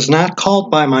nation that was not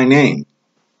called by my name.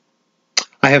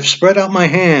 I have spread out my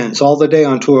hands all the day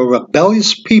unto a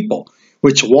rebellious people,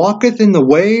 which walketh in the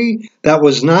way that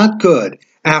was not good,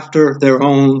 after their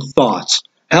own thoughts.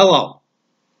 Hello.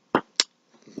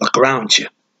 Look around you.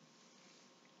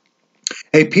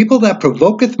 A people that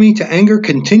provoketh me to anger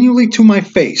continually to my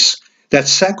face, that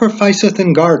sacrificeth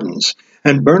in gardens,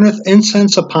 and burneth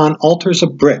incense upon altars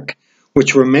of brick,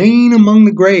 which remain among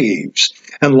the graves,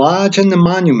 and lodge in the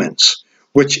monuments,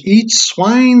 which eat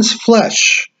swine's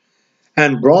flesh,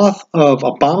 and broth of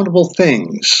abominable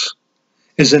things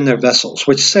is in their vessels,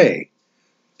 which say,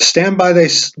 stand by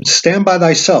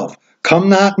thyself, come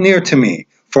not near to me,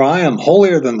 for I am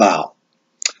holier than thou.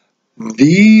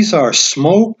 These are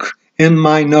smoke in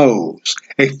my nose,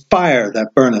 a fire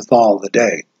that burneth all the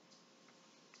day.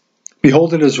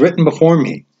 Behold, it is written before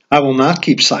me, I will not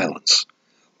keep silence,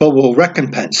 but will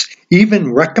recompense,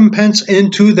 even recompense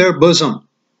into their bosom.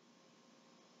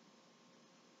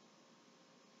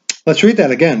 Let's read that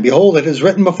again. Behold, it is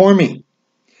written before me,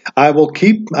 I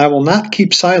will not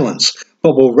keep silence,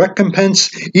 but will recompense,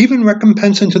 even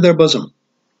recompense into their bosom.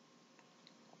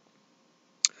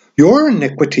 Your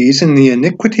iniquities and the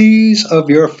iniquities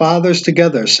of your fathers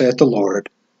together, saith the Lord,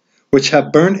 which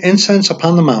have burned incense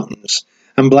upon the mountains,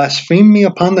 and blasphemed me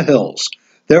upon the hills.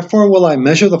 Therefore will I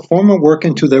measure their former work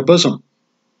into their bosom.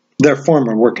 Thus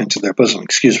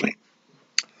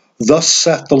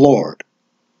saith the Lord,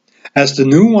 as the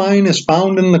new wine is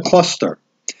found in the cluster,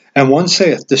 and one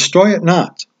saith, destroy it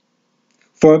not,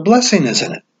 for a blessing is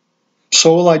in it.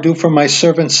 So will I do for my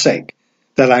servant's sake,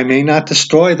 that I may not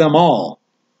destroy them all.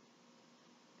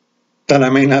 And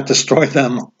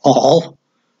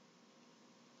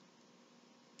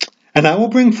I will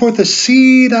bring forth a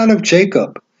seed out of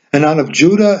Jacob, and out of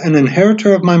Judah an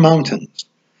inheritor of my mountains.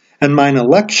 And mine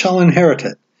elect shall inherit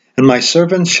it, and my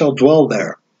servants shall dwell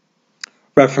there.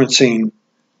 Referencing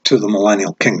to the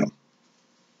millennial kingdom.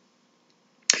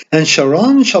 And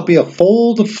Sharon shall be a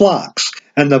fold of flocks,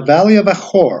 and the valley of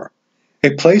Achor,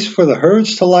 a place for the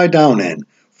herds to lie down in,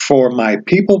 for my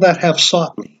people that have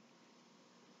sought me.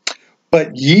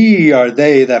 But ye are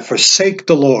they that forsake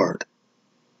the Lord,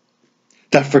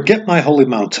 that forget my holy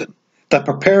mountain, that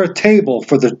prepare a table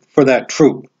for that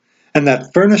troop, and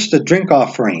that furnish the drink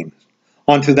offering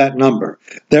unto that number.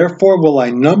 Therefore will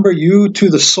I number you to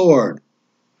the sword,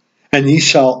 and ye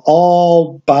shall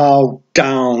all bow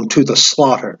down to the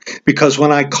slaughter, because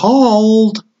when I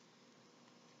called,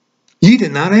 ye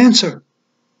did not answer.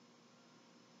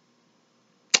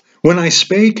 When I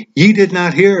spake, ye did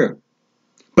not hear,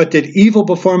 but did evil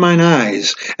before mine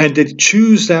eyes, and did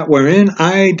choose that wherein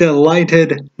I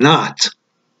delighted not.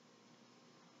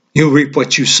 You reap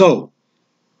what you sow.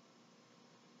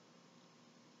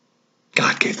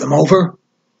 God gave them over.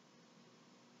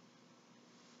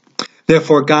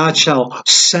 Therefore God shall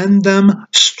send them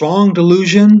strong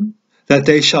delusion, that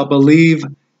they shall believe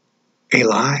a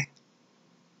lie?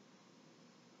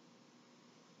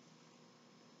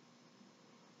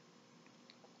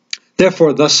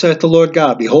 Therefore, thus saith the Lord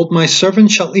God, Behold, my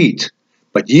servant shall eat,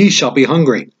 but ye shall be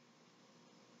hungry.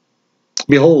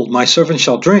 Behold, my servant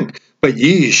shall drink, but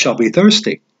ye shall be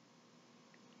thirsty.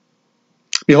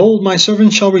 Behold, my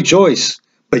servant shall rejoice,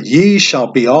 but ye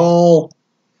shall be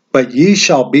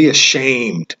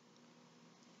ashamed.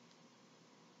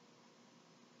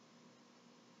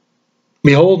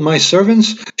 Behold, my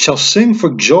servants shall sing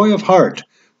for joy of heart,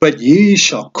 but ye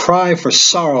shall cry for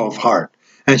sorrow of heart,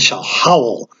 and shall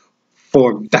howl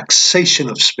for vexation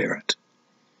of spirit.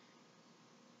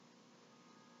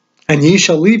 And ye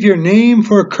shall leave your name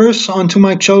for a curse unto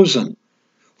my chosen,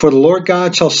 for the Lord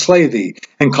God shall slay thee,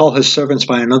 and call his servants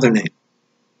by another name.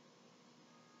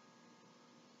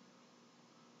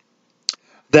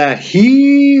 That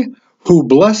he who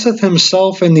blesseth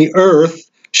himself in the earth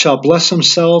shall bless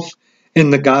himself in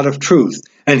the God of truth,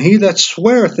 and he that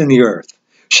sweareth in the earth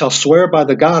shall swear by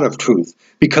the God of truth,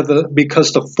 because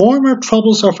the former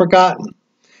troubles are forgotten,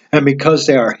 and because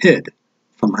they are hid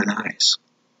from mine eyes.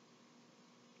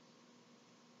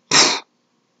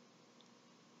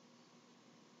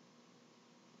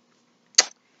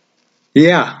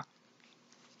 Yeah,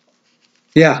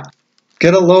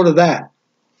 get a load of that.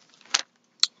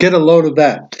 Get a load of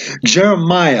that.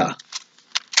 Jeremiah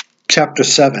chapter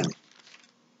 7.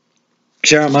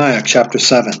 Jeremiah chapter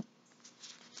 7.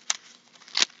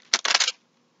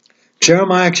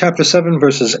 Jeremiah chapter 7,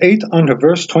 verses 8 unto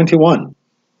verse 21.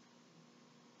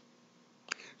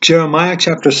 Jeremiah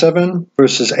chapter 7,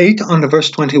 verses 8 unto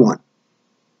verse 21.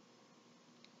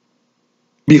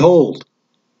 Behold,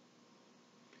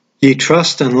 ye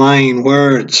trust in lying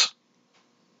words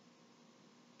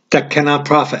that cannot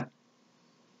profit.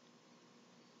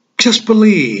 Just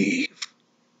believe.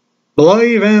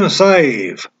 Believe and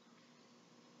save.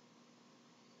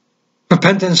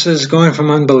 Repentance is going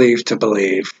from unbelief to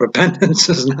belief. Repentance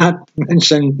is not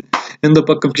mentioned in the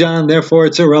book of John, therefore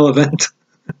it's irrelevant.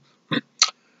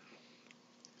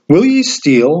 Will ye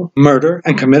steal, murder,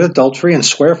 and commit adultery, and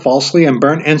swear falsely, and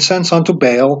burn incense unto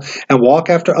Baal, and walk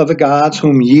after other gods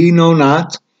whom ye know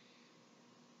not?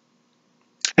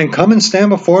 And come and stand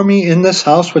before me in this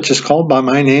house which is called by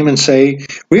my name, and say,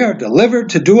 We are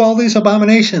delivered to do all these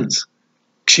abominations.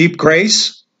 Cheap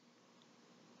grace?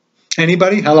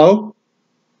 Anybody? Hello?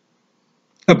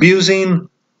 Abusing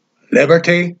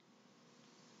liberty?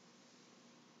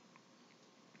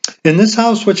 In this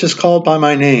house which is called by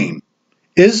my name,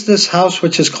 is this house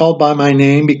which is called by my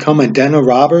name become a den of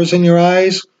robbers in your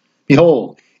eyes?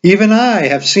 Behold, even I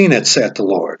have seen it, saith the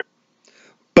Lord.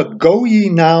 But go ye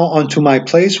now unto my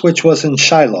place which was in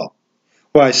Shiloh,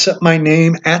 where I set my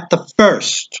name at the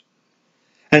first,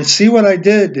 and see what I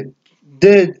did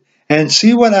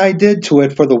to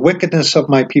it for the wickedness of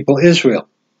my people Israel.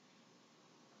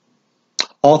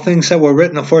 All things that were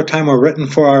written aforetime were written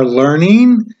for our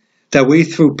learning, that we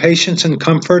through patience and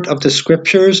comfort of the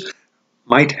scriptures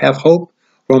might have hope.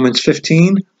 Romans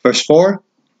 15, verse 4.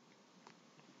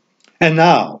 And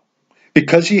now,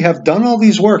 because ye have done all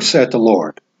these works, saith the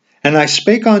Lord, and I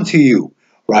spake unto you,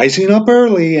 rising up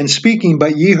early and speaking,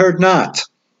 but ye heard not.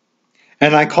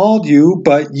 And I called you,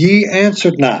 but ye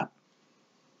answered not.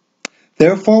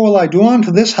 Therefore will I do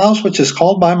unto this house which is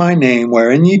called by my name,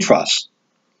 wherein ye trust,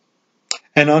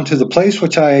 and unto the place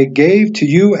which I gave to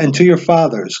you and to your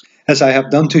fathers, as I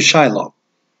have done to Shiloh.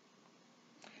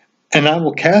 And I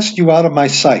will cast you out of my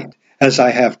sight, as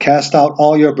I have cast out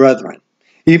all your brethren,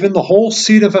 even the whole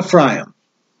seed of Ephraim.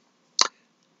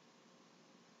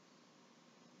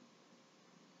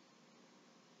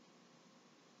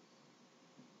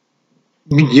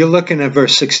 You're looking at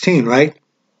verse 16, right?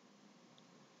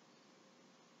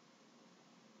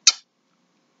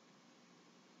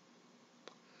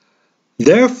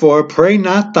 Therefore pray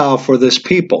not thou for this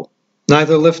people,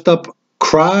 neither lift up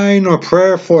cry nor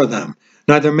prayer for them,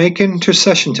 neither make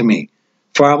intercession to me,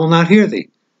 for I will not hear thee.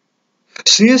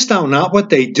 Seest thou not what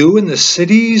they do in the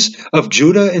cities of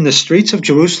Judah, in the streets of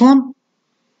Jerusalem?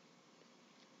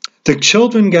 The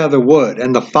children gather wood,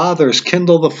 and the fathers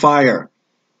kindle the fire.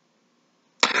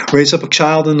 Raise up a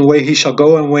child in the way he shall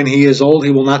go, and when he is old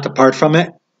he will not depart from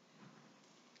it.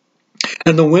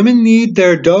 And the women knead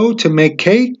their dough to make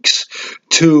cakes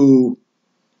to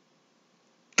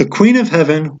the Queen of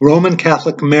Heaven, Roman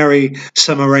Catholic Mary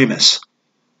Semiramis,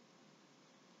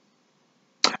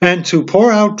 and to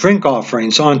pour out drink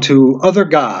offerings unto other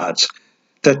gods,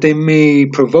 that they may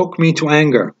provoke me to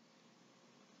anger.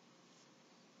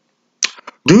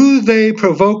 Do they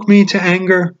provoke me to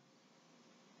anger?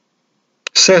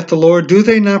 saith the Lord, do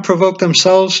they not provoke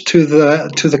themselves to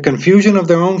the confusion of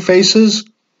their own faces?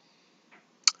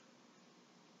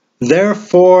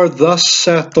 Therefore thus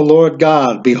saith the Lord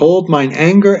God, behold, mine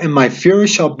anger and my fury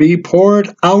shall be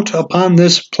poured out upon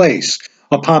this place,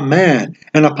 upon man,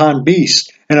 and upon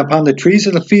beast, and upon the trees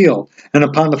of the field, and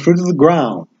upon the fruit of the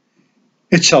ground.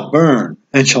 It shall burn,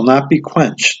 and shall not be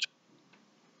quenched.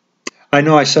 I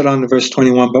know I said on to verse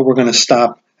 21, but we're going to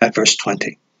stop at verse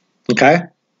 20. Okay?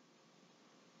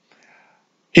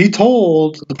 He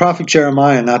told the prophet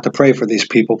Jeremiah not to pray for these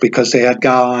people because they had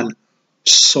gone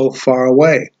so far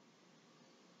away.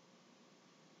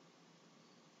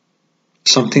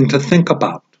 Something to think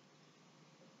about.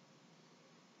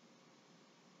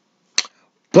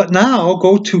 But now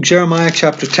go to Jeremiah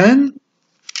chapter 10.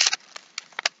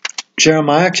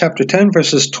 Jeremiah chapter 10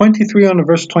 verses 23 on to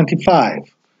verse 25.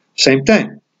 Same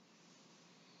thing.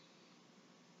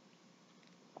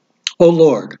 O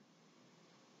Lord,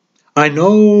 I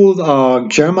know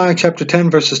Jeremiah chapter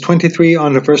 10 verses 23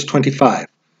 on to verse 25.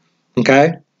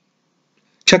 Okay?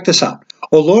 Check this out.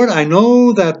 O Lord, I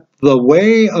know that the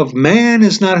way of man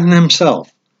is not in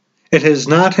himself. It is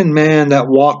not in man that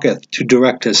walketh to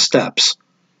direct his steps.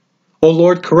 O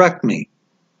Lord, correct me,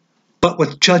 but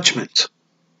with judgment.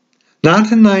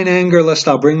 Not in thine anger, lest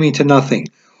thou bring me to nothing.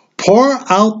 Pour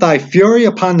out thy fury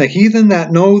upon the heathen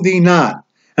that know thee not,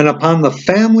 and upon the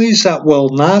families that will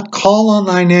not call on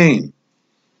thy name.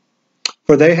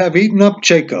 For they have eaten up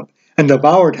Jacob, and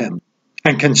devoured him,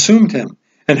 and consumed him,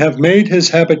 and have made his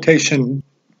habitation,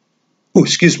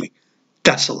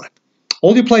 desolate.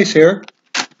 Hold your place here.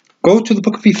 Go to the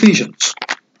book of Ephesians.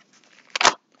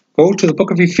 Go to the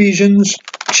book of Ephesians,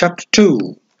 chapter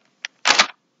 2.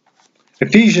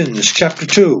 Ephesians, chapter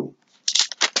 2.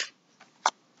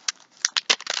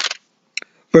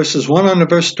 Verses 1 on to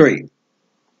verse 3.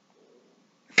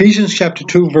 Ephesians, chapter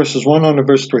 2, verses 1 on to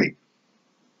verse 3.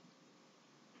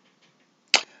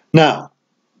 Now,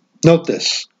 note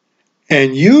this.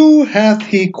 And you hath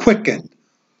he quickened,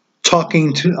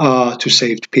 talking to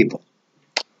saved people,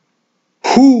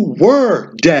 who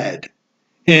were dead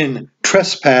in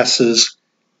trespasses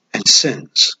and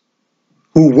sins.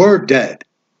 Who were dead.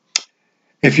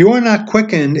 If you are not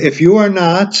quickened, if you are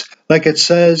not, like it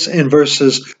says in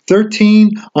verses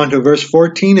 13 on to verse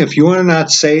 14, if you are not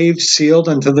saved, sealed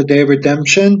until the day of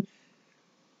redemption,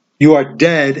 you are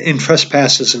dead in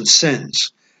trespasses and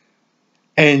sins.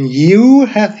 And you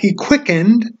hath he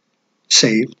quickened,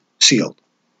 saved, sealed,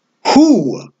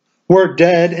 who were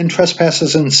dead in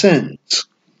trespasses and sins,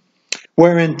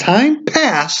 where in time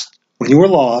past, when you were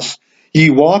lost,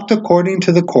 ye walked according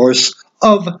to the course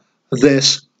of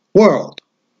this world,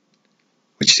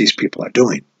 which these people are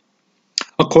doing,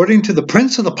 according to the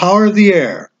prince of the power of the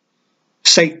air,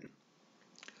 Satan,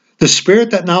 the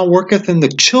spirit that now worketh in the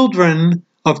children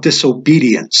of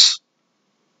disobedience.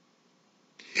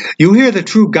 You hear the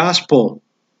true gospel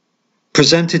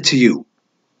presented to you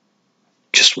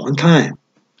just one time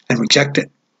and reject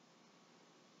it.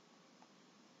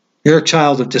 You're a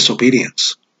child of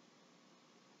disobedience.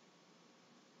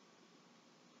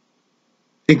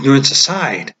 Ignorance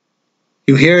aside,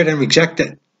 you hear it and reject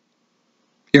it.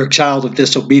 You're a child of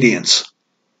disobedience.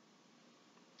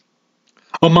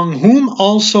 Among whom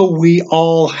also we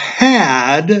all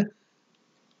had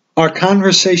our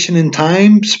conversation in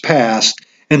times past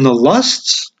in the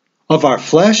lusts of our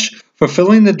flesh,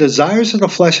 fulfilling the desires of the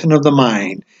flesh and of the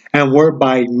mind, and were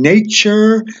by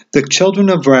nature the children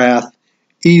of wrath,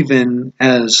 even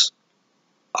as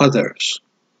others.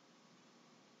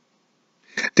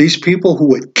 These people who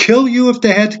would kill you if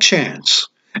they had the chance,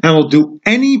 and will do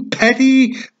any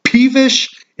petty, peevish,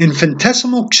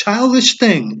 infinitesimal, childish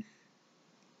thing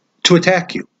to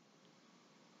attack you.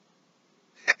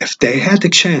 If they had the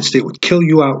chance, they would kill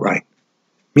you outright.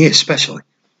 Me especially.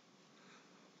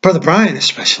 Brother Brian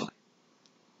especially.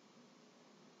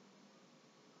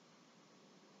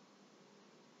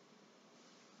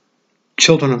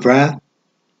 Children of wrath.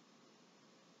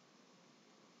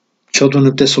 Children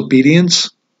of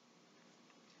disobedience.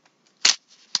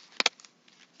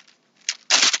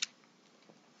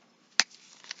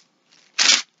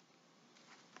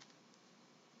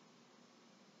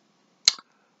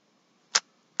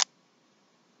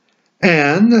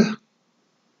 And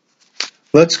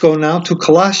let's go now to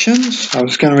Colossians. I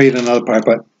was going to read another part,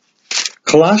 but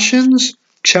Colossians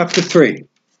chapter 3.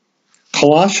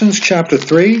 Colossians chapter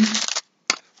 3,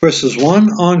 verses 1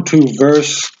 on to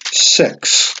verse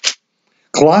 6.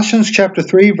 Colossians chapter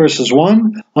 3, verses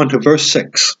 1 on to verse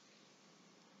 6.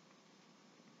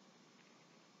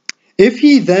 If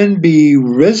ye then be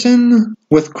risen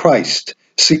with Christ,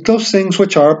 seek those things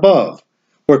which are above,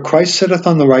 where Christ sitteth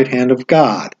on the right hand of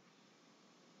God.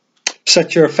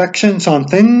 Set your affections on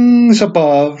things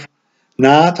above,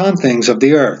 not on things of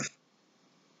the earth.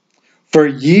 For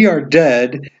ye are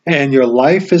dead, and your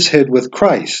life is hid with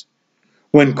Christ.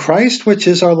 When Christ, which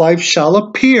is our life, shall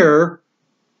appear,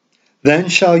 then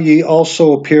shall ye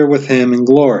also appear with him in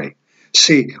glory.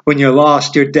 See, when you're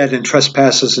lost, you're dead in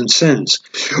trespasses and sins.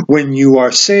 When you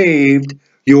are saved,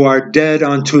 you are dead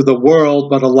unto the world,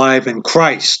 but alive in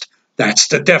Christ. That's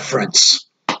the difference.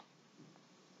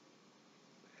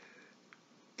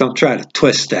 Don't try to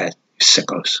twist that, you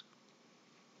sickos.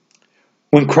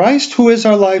 When Christ, who is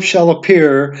our life, shall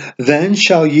appear, then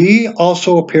shall ye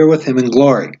also appear with him in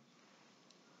glory.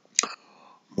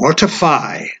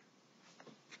 Mortify,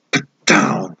 put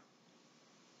down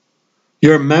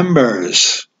your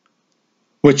members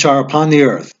which are upon the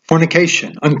earth,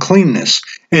 fornication, uncleanness,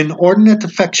 inordinate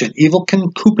affection, evil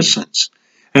concupiscence,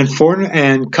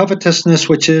 and covetousness,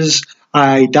 which is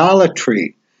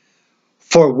idolatry,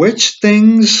 for which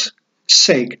things'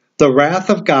 sake the wrath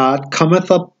of God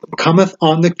cometh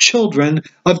on the children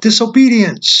of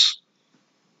disobedience.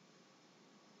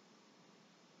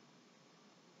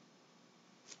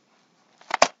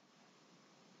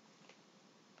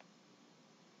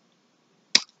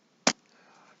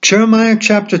 Jeremiah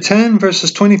chapter 10,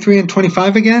 verses 23 and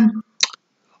 25 again.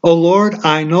 O Lord,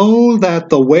 I know that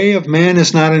the way of man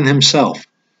is not in himself.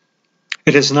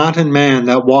 It is not in man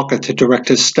that walketh to direct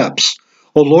his steps.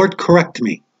 O Lord, correct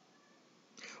me,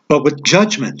 but with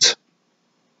judgment,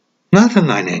 not in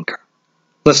thine anger,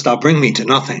 lest thou bring me to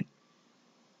nothing.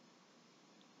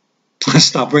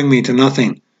 Lest thou bring me to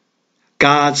nothing.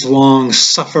 God's long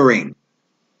suffering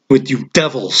with you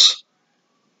devils,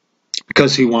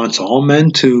 because he wants all men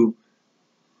to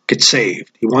get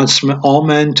saved. He wants all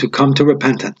men to come to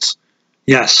repentance.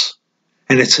 Yes.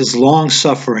 And it's his long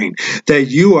suffering that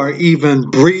you are even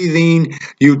breathing,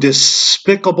 you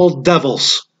despicable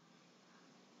devils.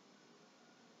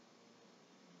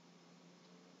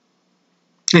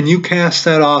 And you cast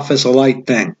that off as a light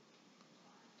thing.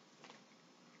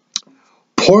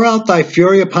 Pour out thy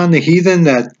fury upon the heathen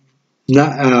that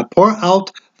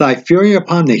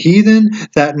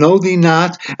know thee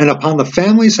not, and upon the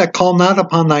families that call not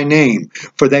upon thy name.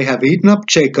 For they have eaten up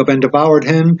Jacob, and devoured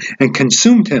him, and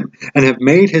consumed him, and have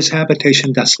made his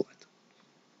habitation desolate.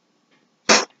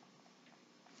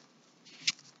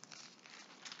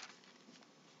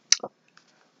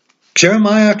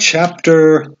 Jeremiah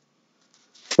chapter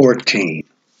 14.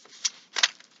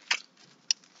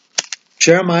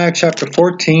 Jeremiah chapter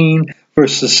 14,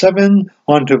 verses 7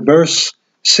 on to verse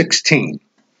 16.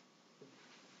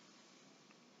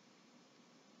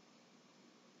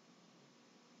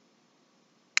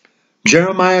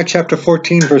 Jeremiah chapter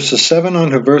 14, verses 7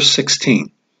 on to verse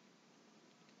 16.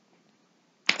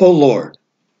 O Lord,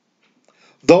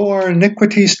 though our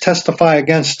iniquities testify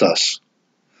against us,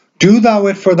 do thou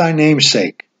it for thy name's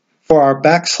sake, for our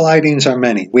backslidings are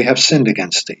many. We have sinned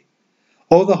against thee.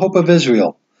 O the hope of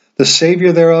Israel, the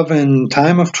Savior thereof in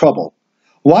time of trouble,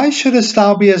 why shouldest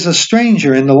thou be as a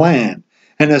stranger in the land,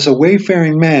 and as a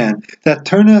wayfaring man that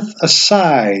turneth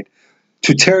aside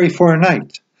to tarry for a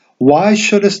night? Why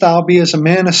shouldest thou be as a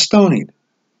man astonied,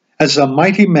 as a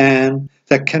mighty man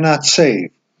that cannot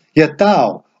save? Yet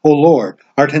thou, O Lord,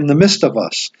 art in the midst of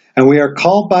us, and we are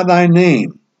called by thy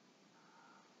name.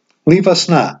 Leave us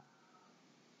not.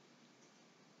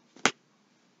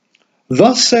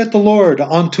 Thus saith the Lord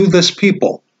unto this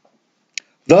people,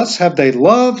 thus have they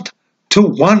loved to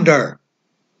wander.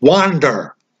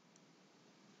 Wander.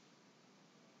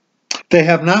 They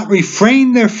have not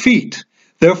refrained their feet,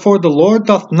 therefore the Lord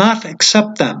doth not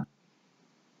accept them.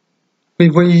 Where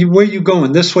are you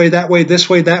going? This way, that way, this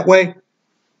way, that way?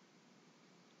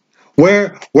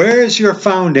 Where is your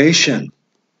foundation?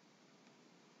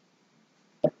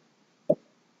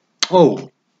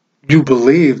 Oh, you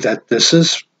believe that this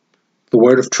is the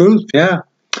word of truth, yeah.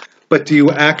 But do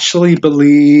you actually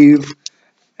believe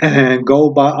and go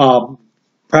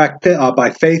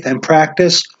by faith and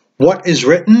practice what is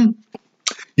written?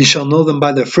 You shall know them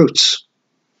by their fruits.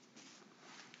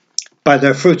 By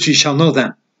their fruits ye shall know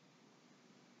them.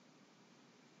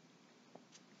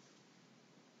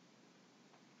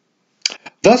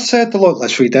 Thus saith the Lord.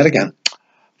 Let's read that again.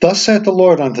 Thus saith the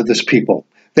Lord unto this people,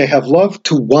 they have loved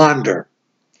to wander.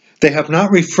 They have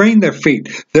not refrained their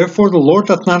feet. Therefore the Lord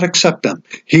doth not accept them.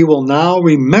 He will now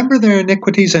remember their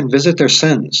iniquities and visit their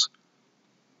sins.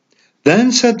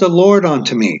 Then said the Lord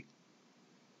unto me,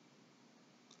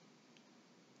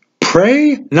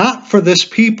 pray not for this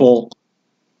people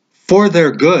for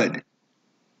their good.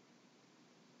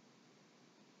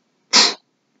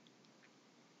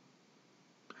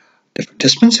 Different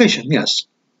dispensation, yes.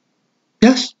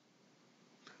 Yes.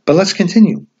 But let's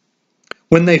continue.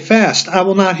 When they fast, I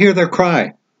will not hear their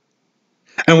cry.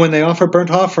 And when they offer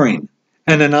burnt offering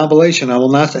and an oblation, I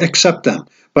will not accept them,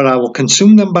 but I will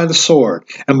consume them by the sword,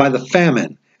 and by the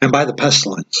famine, and by the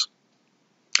pestilence.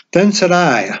 Then said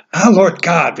I, Lord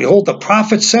God, behold, the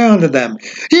prophets say unto them,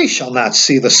 Ye shall not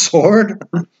see the sword,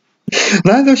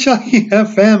 neither shall ye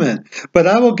have famine, but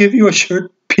I will give you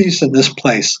assured peace in this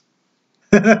place.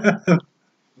 Is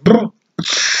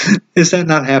that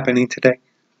not happening today?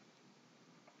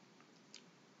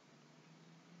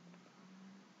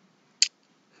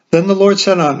 Then the Lord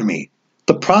said unto me,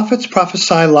 The prophets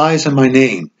prophesy lies in my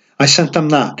name. I sent them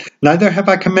not, neither have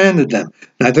I commanded them,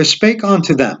 neither spake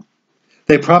unto them.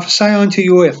 They prophesy unto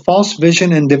you a false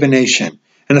vision and divination,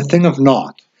 and a thing of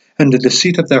naught, and the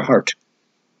deceit of their heart.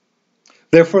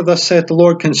 Therefore thus saith the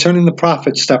Lord concerning the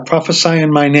prophets that prophesy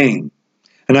in my name,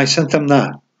 and I sent them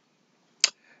not.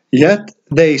 Yet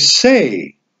they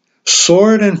say,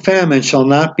 Sword and famine shall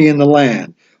not be in the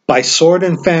land. By sword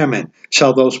and famine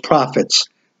shall those prophets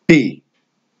be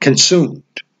consumed.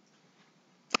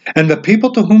 And the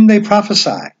people to whom they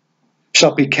prophesy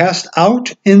shall be cast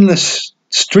out in the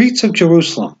streets of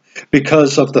Jerusalem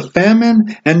because of the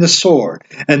famine and the sword,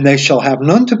 and they shall have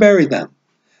none to bury them,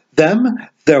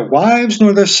 their wives,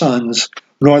 nor their sons,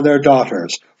 nor their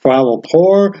daughters, for I will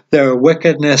pour their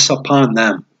wickedness upon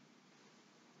them.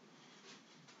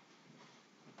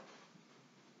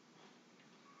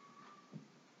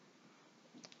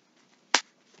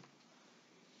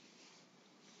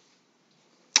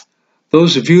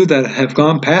 Those of you that have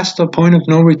gone past the point of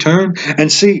no return,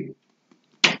 and see,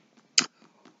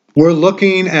 we're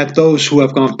looking at those who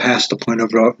have gone past the point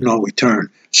of no return,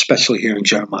 especially here in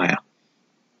Jeremiah.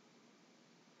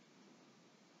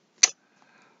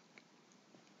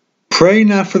 Pray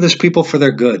not for this people for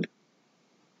their good.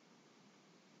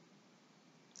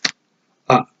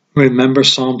 Remember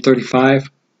Psalm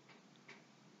 35?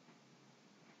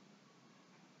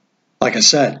 Like I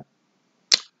said,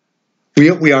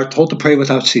 we are told to pray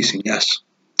without ceasing, yes.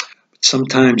 But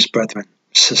sometimes, brethren,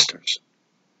 sisters,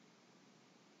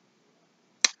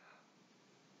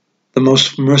 the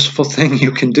most merciful thing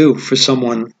you can do for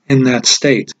someone in that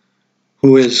state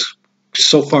who is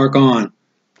so far gone,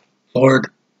 Lord,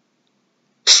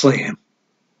 slay him.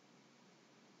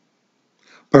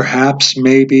 Perhaps,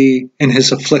 maybe, in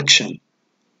his affliction,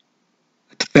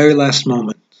 at the very last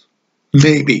moment,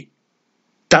 maybe,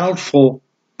 doubtful,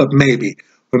 but maybe.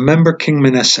 Remember King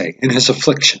Manasseh in his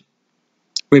affliction.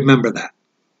 Remember that.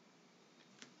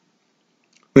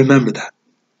 Remember that.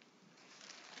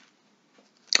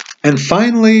 And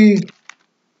finally,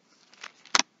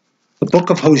 the book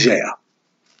of Hosea.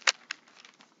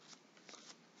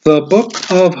 The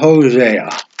book of Hosea.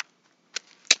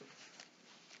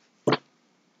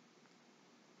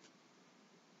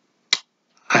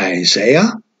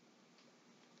 Isaiah,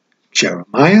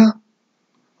 Jeremiah,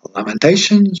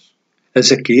 Lamentations,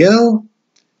 Ezekiel,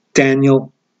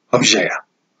 Daniel, Hosea.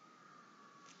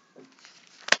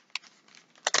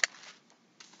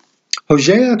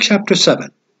 Hosea chapter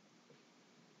 7.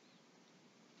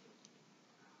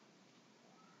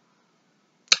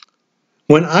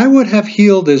 When I would have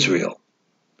healed Israel,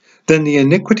 then the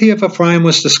iniquity of Ephraim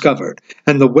was discovered,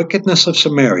 and the wickedness of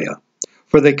Samaria,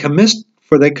 for they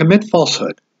commit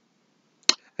falsehood,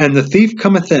 and the thief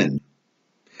cometh in,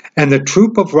 and the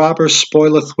troop of robbers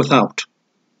spoileth without.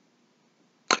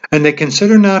 And they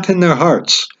consider not in their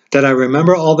hearts that I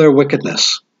remember all their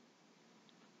wickedness.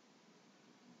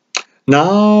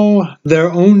 Now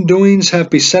their own doings have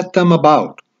beset them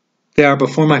about. They are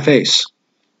before my face.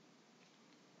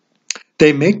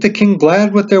 They make the king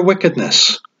glad with their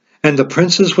wickedness, and the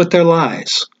princes with their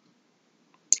lies.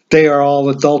 They are all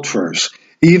adulterers,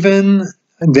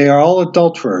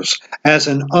 as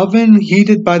an oven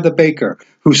heated by the baker,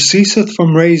 who ceaseth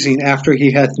from raising after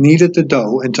he hath kneaded the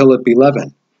dough until it be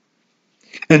leavened.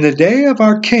 In the day of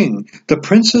our king, the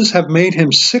princes have made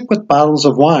him sick with bottles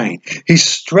of wine. He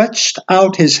stretched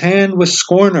out his hand with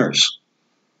scorners.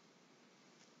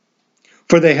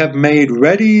 For they have made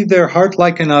ready their heart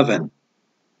like an oven.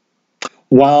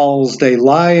 Whiles they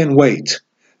lie in wait,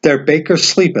 their baker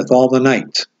sleepeth all the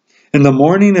night. In the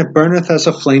morning it burneth as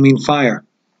a flaming fire.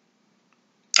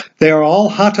 They are all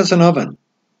hot as an oven,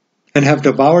 and have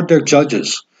devoured their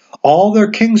judges. All their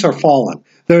kings are fallen.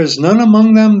 There is none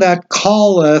among them that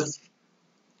calleth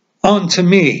unto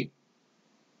me.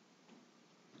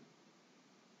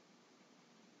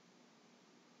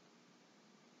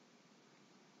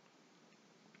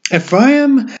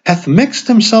 Ephraim hath mixed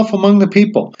himself among the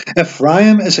people.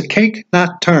 Ephraim is a cake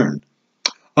not turned.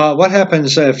 What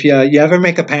happens if you ever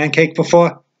make a pancake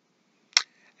before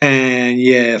and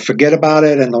you forget about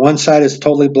it and the one side is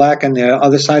totally black and the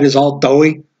other side is all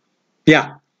doughy?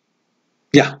 Yeah.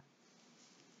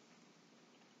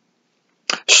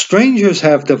 Strangers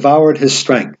have devoured his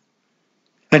strength,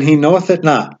 and he knoweth it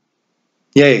not.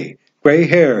 Yea, gray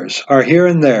hairs are here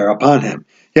and there upon him,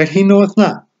 yet he knoweth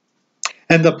not.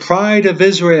 And the pride of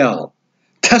Israel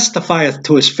testifieth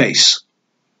to his face.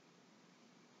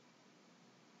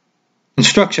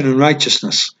 Instruction in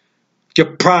righteousness.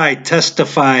 Your pride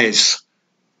testifies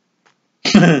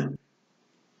to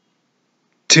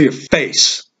your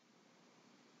face.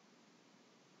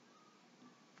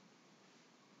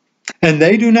 And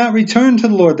they do not return to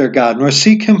the Lord their God, nor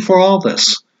seek him for all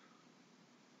this.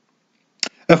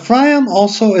 Ephraim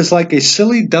also is like a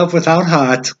silly dove without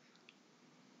heart.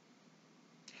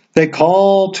 They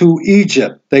call to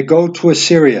Egypt. They go to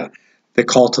Assyria. They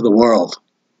call to the world.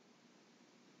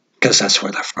 Because that's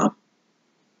where they're from.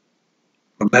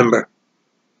 Remember,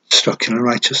 instruction in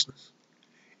righteousness.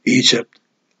 Egypt,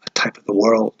 a type of the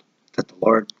world that the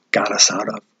Lord got us out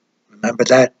of. Remember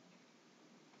that.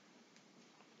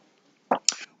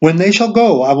 When they shall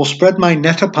go, I will spread my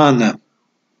net upon them.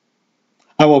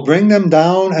 I will bring them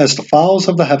down as the fowls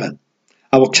of the heaven.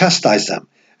 I will chastise them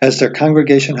as their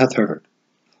congregation hath heard.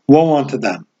 Woe unto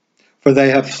them, for they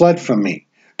have fled from me.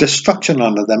 Destruction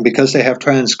unto them, because they have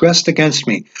transgressed against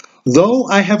me. Though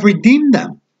I have redeemed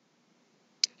them,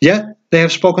 yet they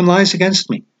have spoken lies against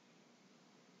me.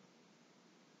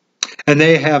 And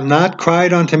they have not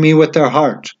cried unto me with their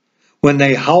heart. When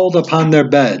they howled upon their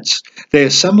beds, they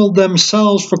assembled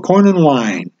themselves for corn and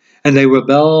wine, and they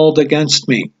rebelled against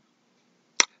me.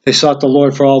 They sought the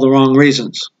Lord for all the wrong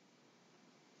reasons.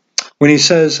 When he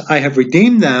says, I have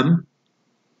redeemed them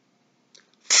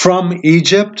from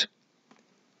Egypt,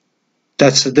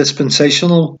 that's the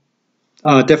dispensational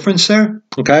difference there,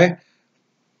 okay?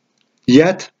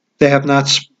 Yet they have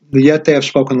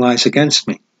spoken lies against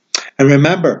me. And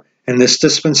remember, in this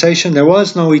dispensation, there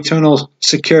was no eternal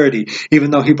security,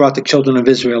 even though he brought the children of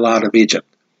Israel out of Egypt.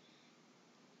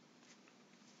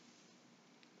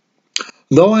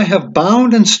 Though I have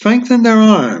bound and strengthened their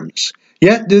arms,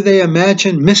 yet do they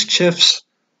imagine mischief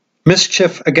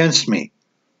against me.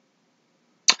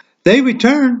 They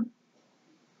return,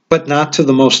 but not to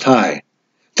the Most High.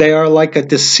 They are like a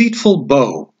deceitful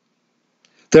bow.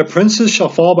 Their princes shall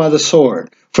fall by the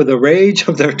sword, for the rage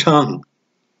of their tongue.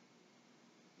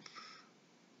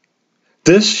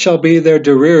 This shall be their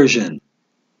derision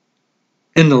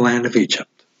in the land of Egypt.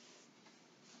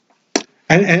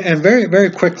 And very,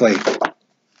 very quickly,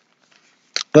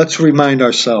 let's remind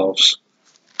ourselves,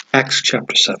 Acts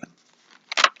chapter 7.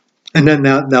 And then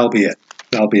that'll be it.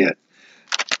 That'll be it.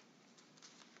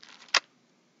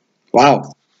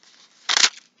 Wow.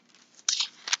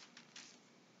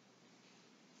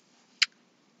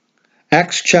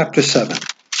 Acts chapter 7.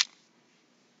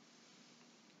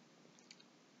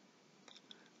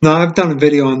 Now, I've done a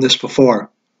video on this before,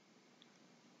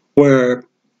 where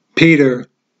Peter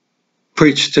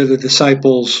preached to the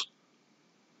disciples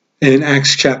in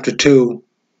Acts chapter 2,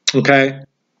 okay?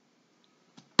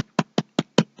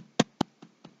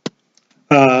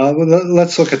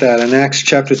 Let's look at that in Acts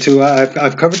chapter 2.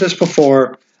 I've covered this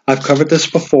before.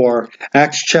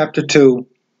 Acts chapter 2,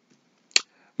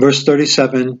 verse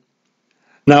 37.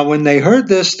 Now, when they heard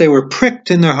this, they were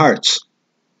pricked in their hearts.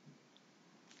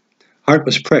 Heart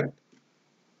was pricked.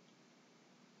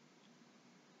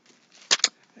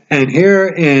 And here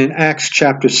in Acts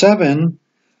chapter 7,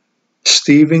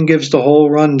 Stephen gives the whole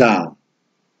rundown.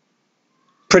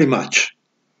 Pretty much.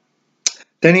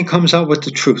 Then he comes out with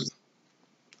the truth.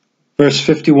 Verse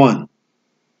 51.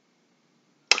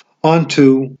 On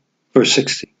to verse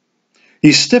 60.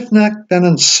 Ye stiff-necked and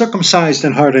uncircumcised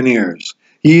in heart and ears,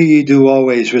 ye do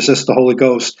always resist the Holy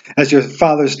Ghost, as your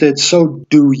fathers did, so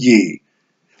do ye.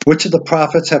 Which of the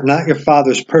prophets have not your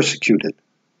fathers persecuted?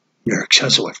 Your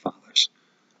Jesuit fathers.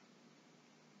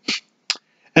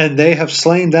 And they have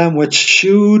slain them which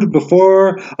shewed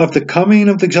before of the coming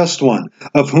of the Just One,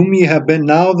 of whom ye have been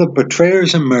now the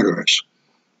betrayers and murderers,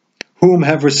 whom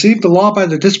have received the law by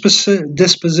the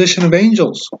disposition of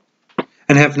angels,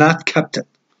 and have not kept it.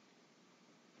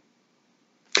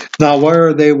 Now,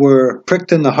 where they were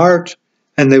pricked in the heart,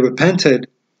 and they repented,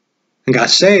 and got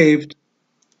saved,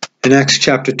 in Acts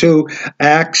chapter 2,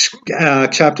 Acts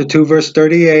chapter 2, verse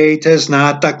 38 is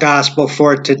not the gospel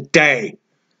for today.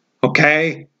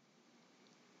 Okay?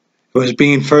 It was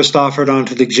being first offered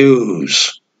unto the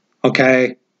Jews.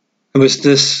 Okay? It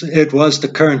was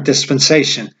the current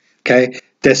dispensation. Okay?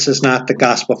 This is not the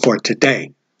gospel for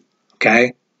today.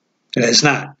 Okay? It is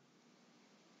not.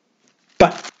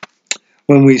 But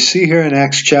when we see here in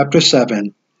Acts chapter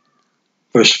 7,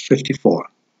 verse 54,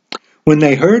 when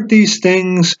they heard these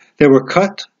things, they were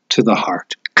cut to the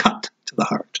heart,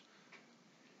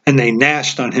 and they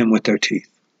gnashed on him with their teeth.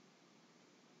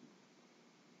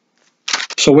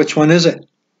 So which one is it?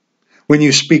 When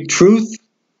you speak truth,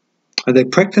 are they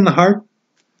pricked in the heart?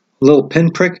 A little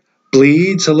pinprick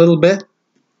bleeds a little bit,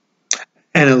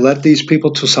 and it led these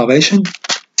people to salvation?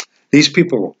 These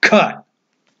people were cut,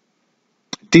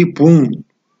 deep wound,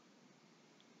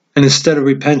 and instead of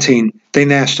repenting, they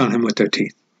gnashed on him with their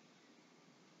teeth.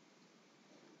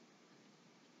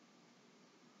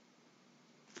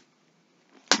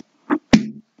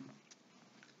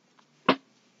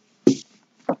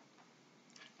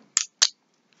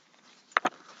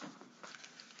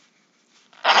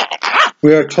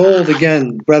 We are told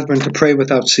again, brethren, to pray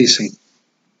without ceasing.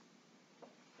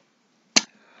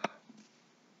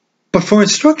 But for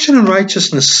instruction in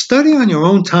righteousness, study on your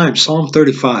own time Psalm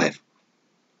 35.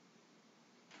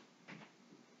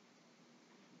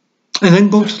 And then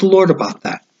go to the Lord about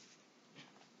that.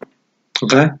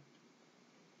 Okay?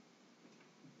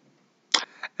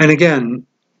 And again,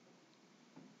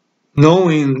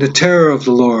 knowing the terror of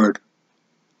the Lord,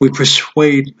 we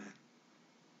persuade men.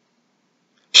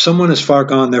 If someone is far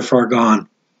gone, they're far gone.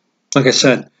 Like I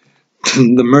said,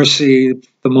 the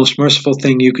most merciful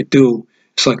thing you could do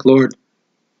is like, Lord,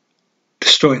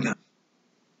 destroy them.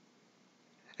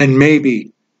 And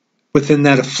maybe within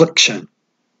that affliction,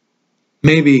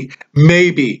 maybe,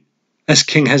 as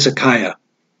King Hezekiah,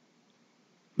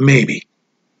 maybe.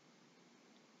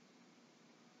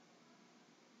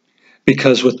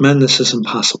 Because with men this is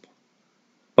impossible,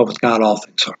 but with God all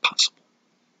things are possible.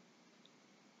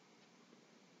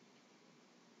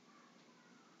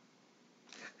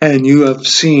 And you have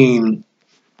seen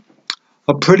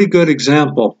a pretty good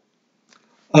example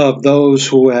of those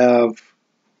who have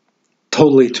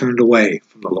totally turned away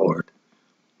from the Lord.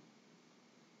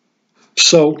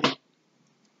 So,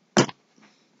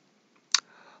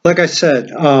 like I said,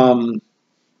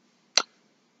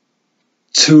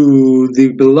 to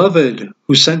the beloved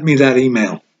who sent me that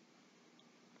email,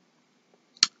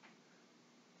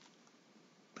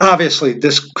 obviously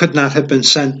this could not have been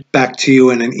sent back to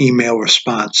you in an email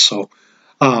response, so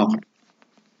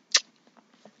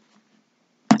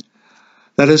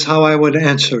that is how I would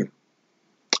answer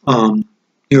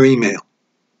your email.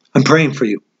 I'm praying for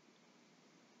you.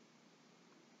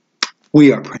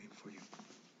 We are praying for you.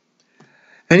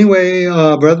 Anyway,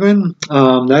 brethren,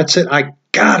 that's it. I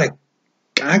gotta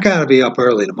be up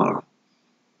early tomorrow.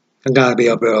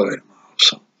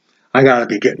 So I gotta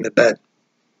be getting to bed.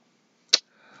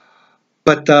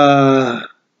 But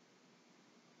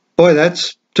boy,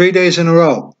 that's 3 days in a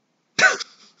row.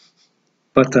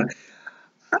 But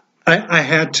I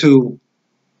had to,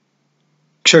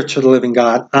 Church of the Living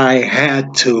God, I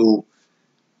had to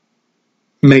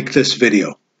make this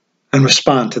video and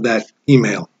respond to that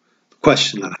email, the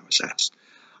question that I was asked.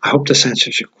 I hope this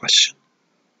answers your question.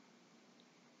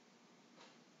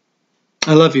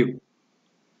 I love you.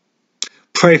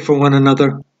 Pray for one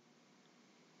another.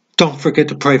 Don't forget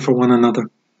to pray for one another.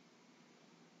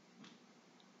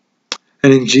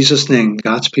 And in Jesus' name,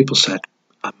 God's people said,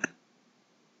 Amen.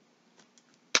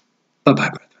 Bye-bye,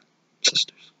 brethren,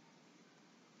 sisters.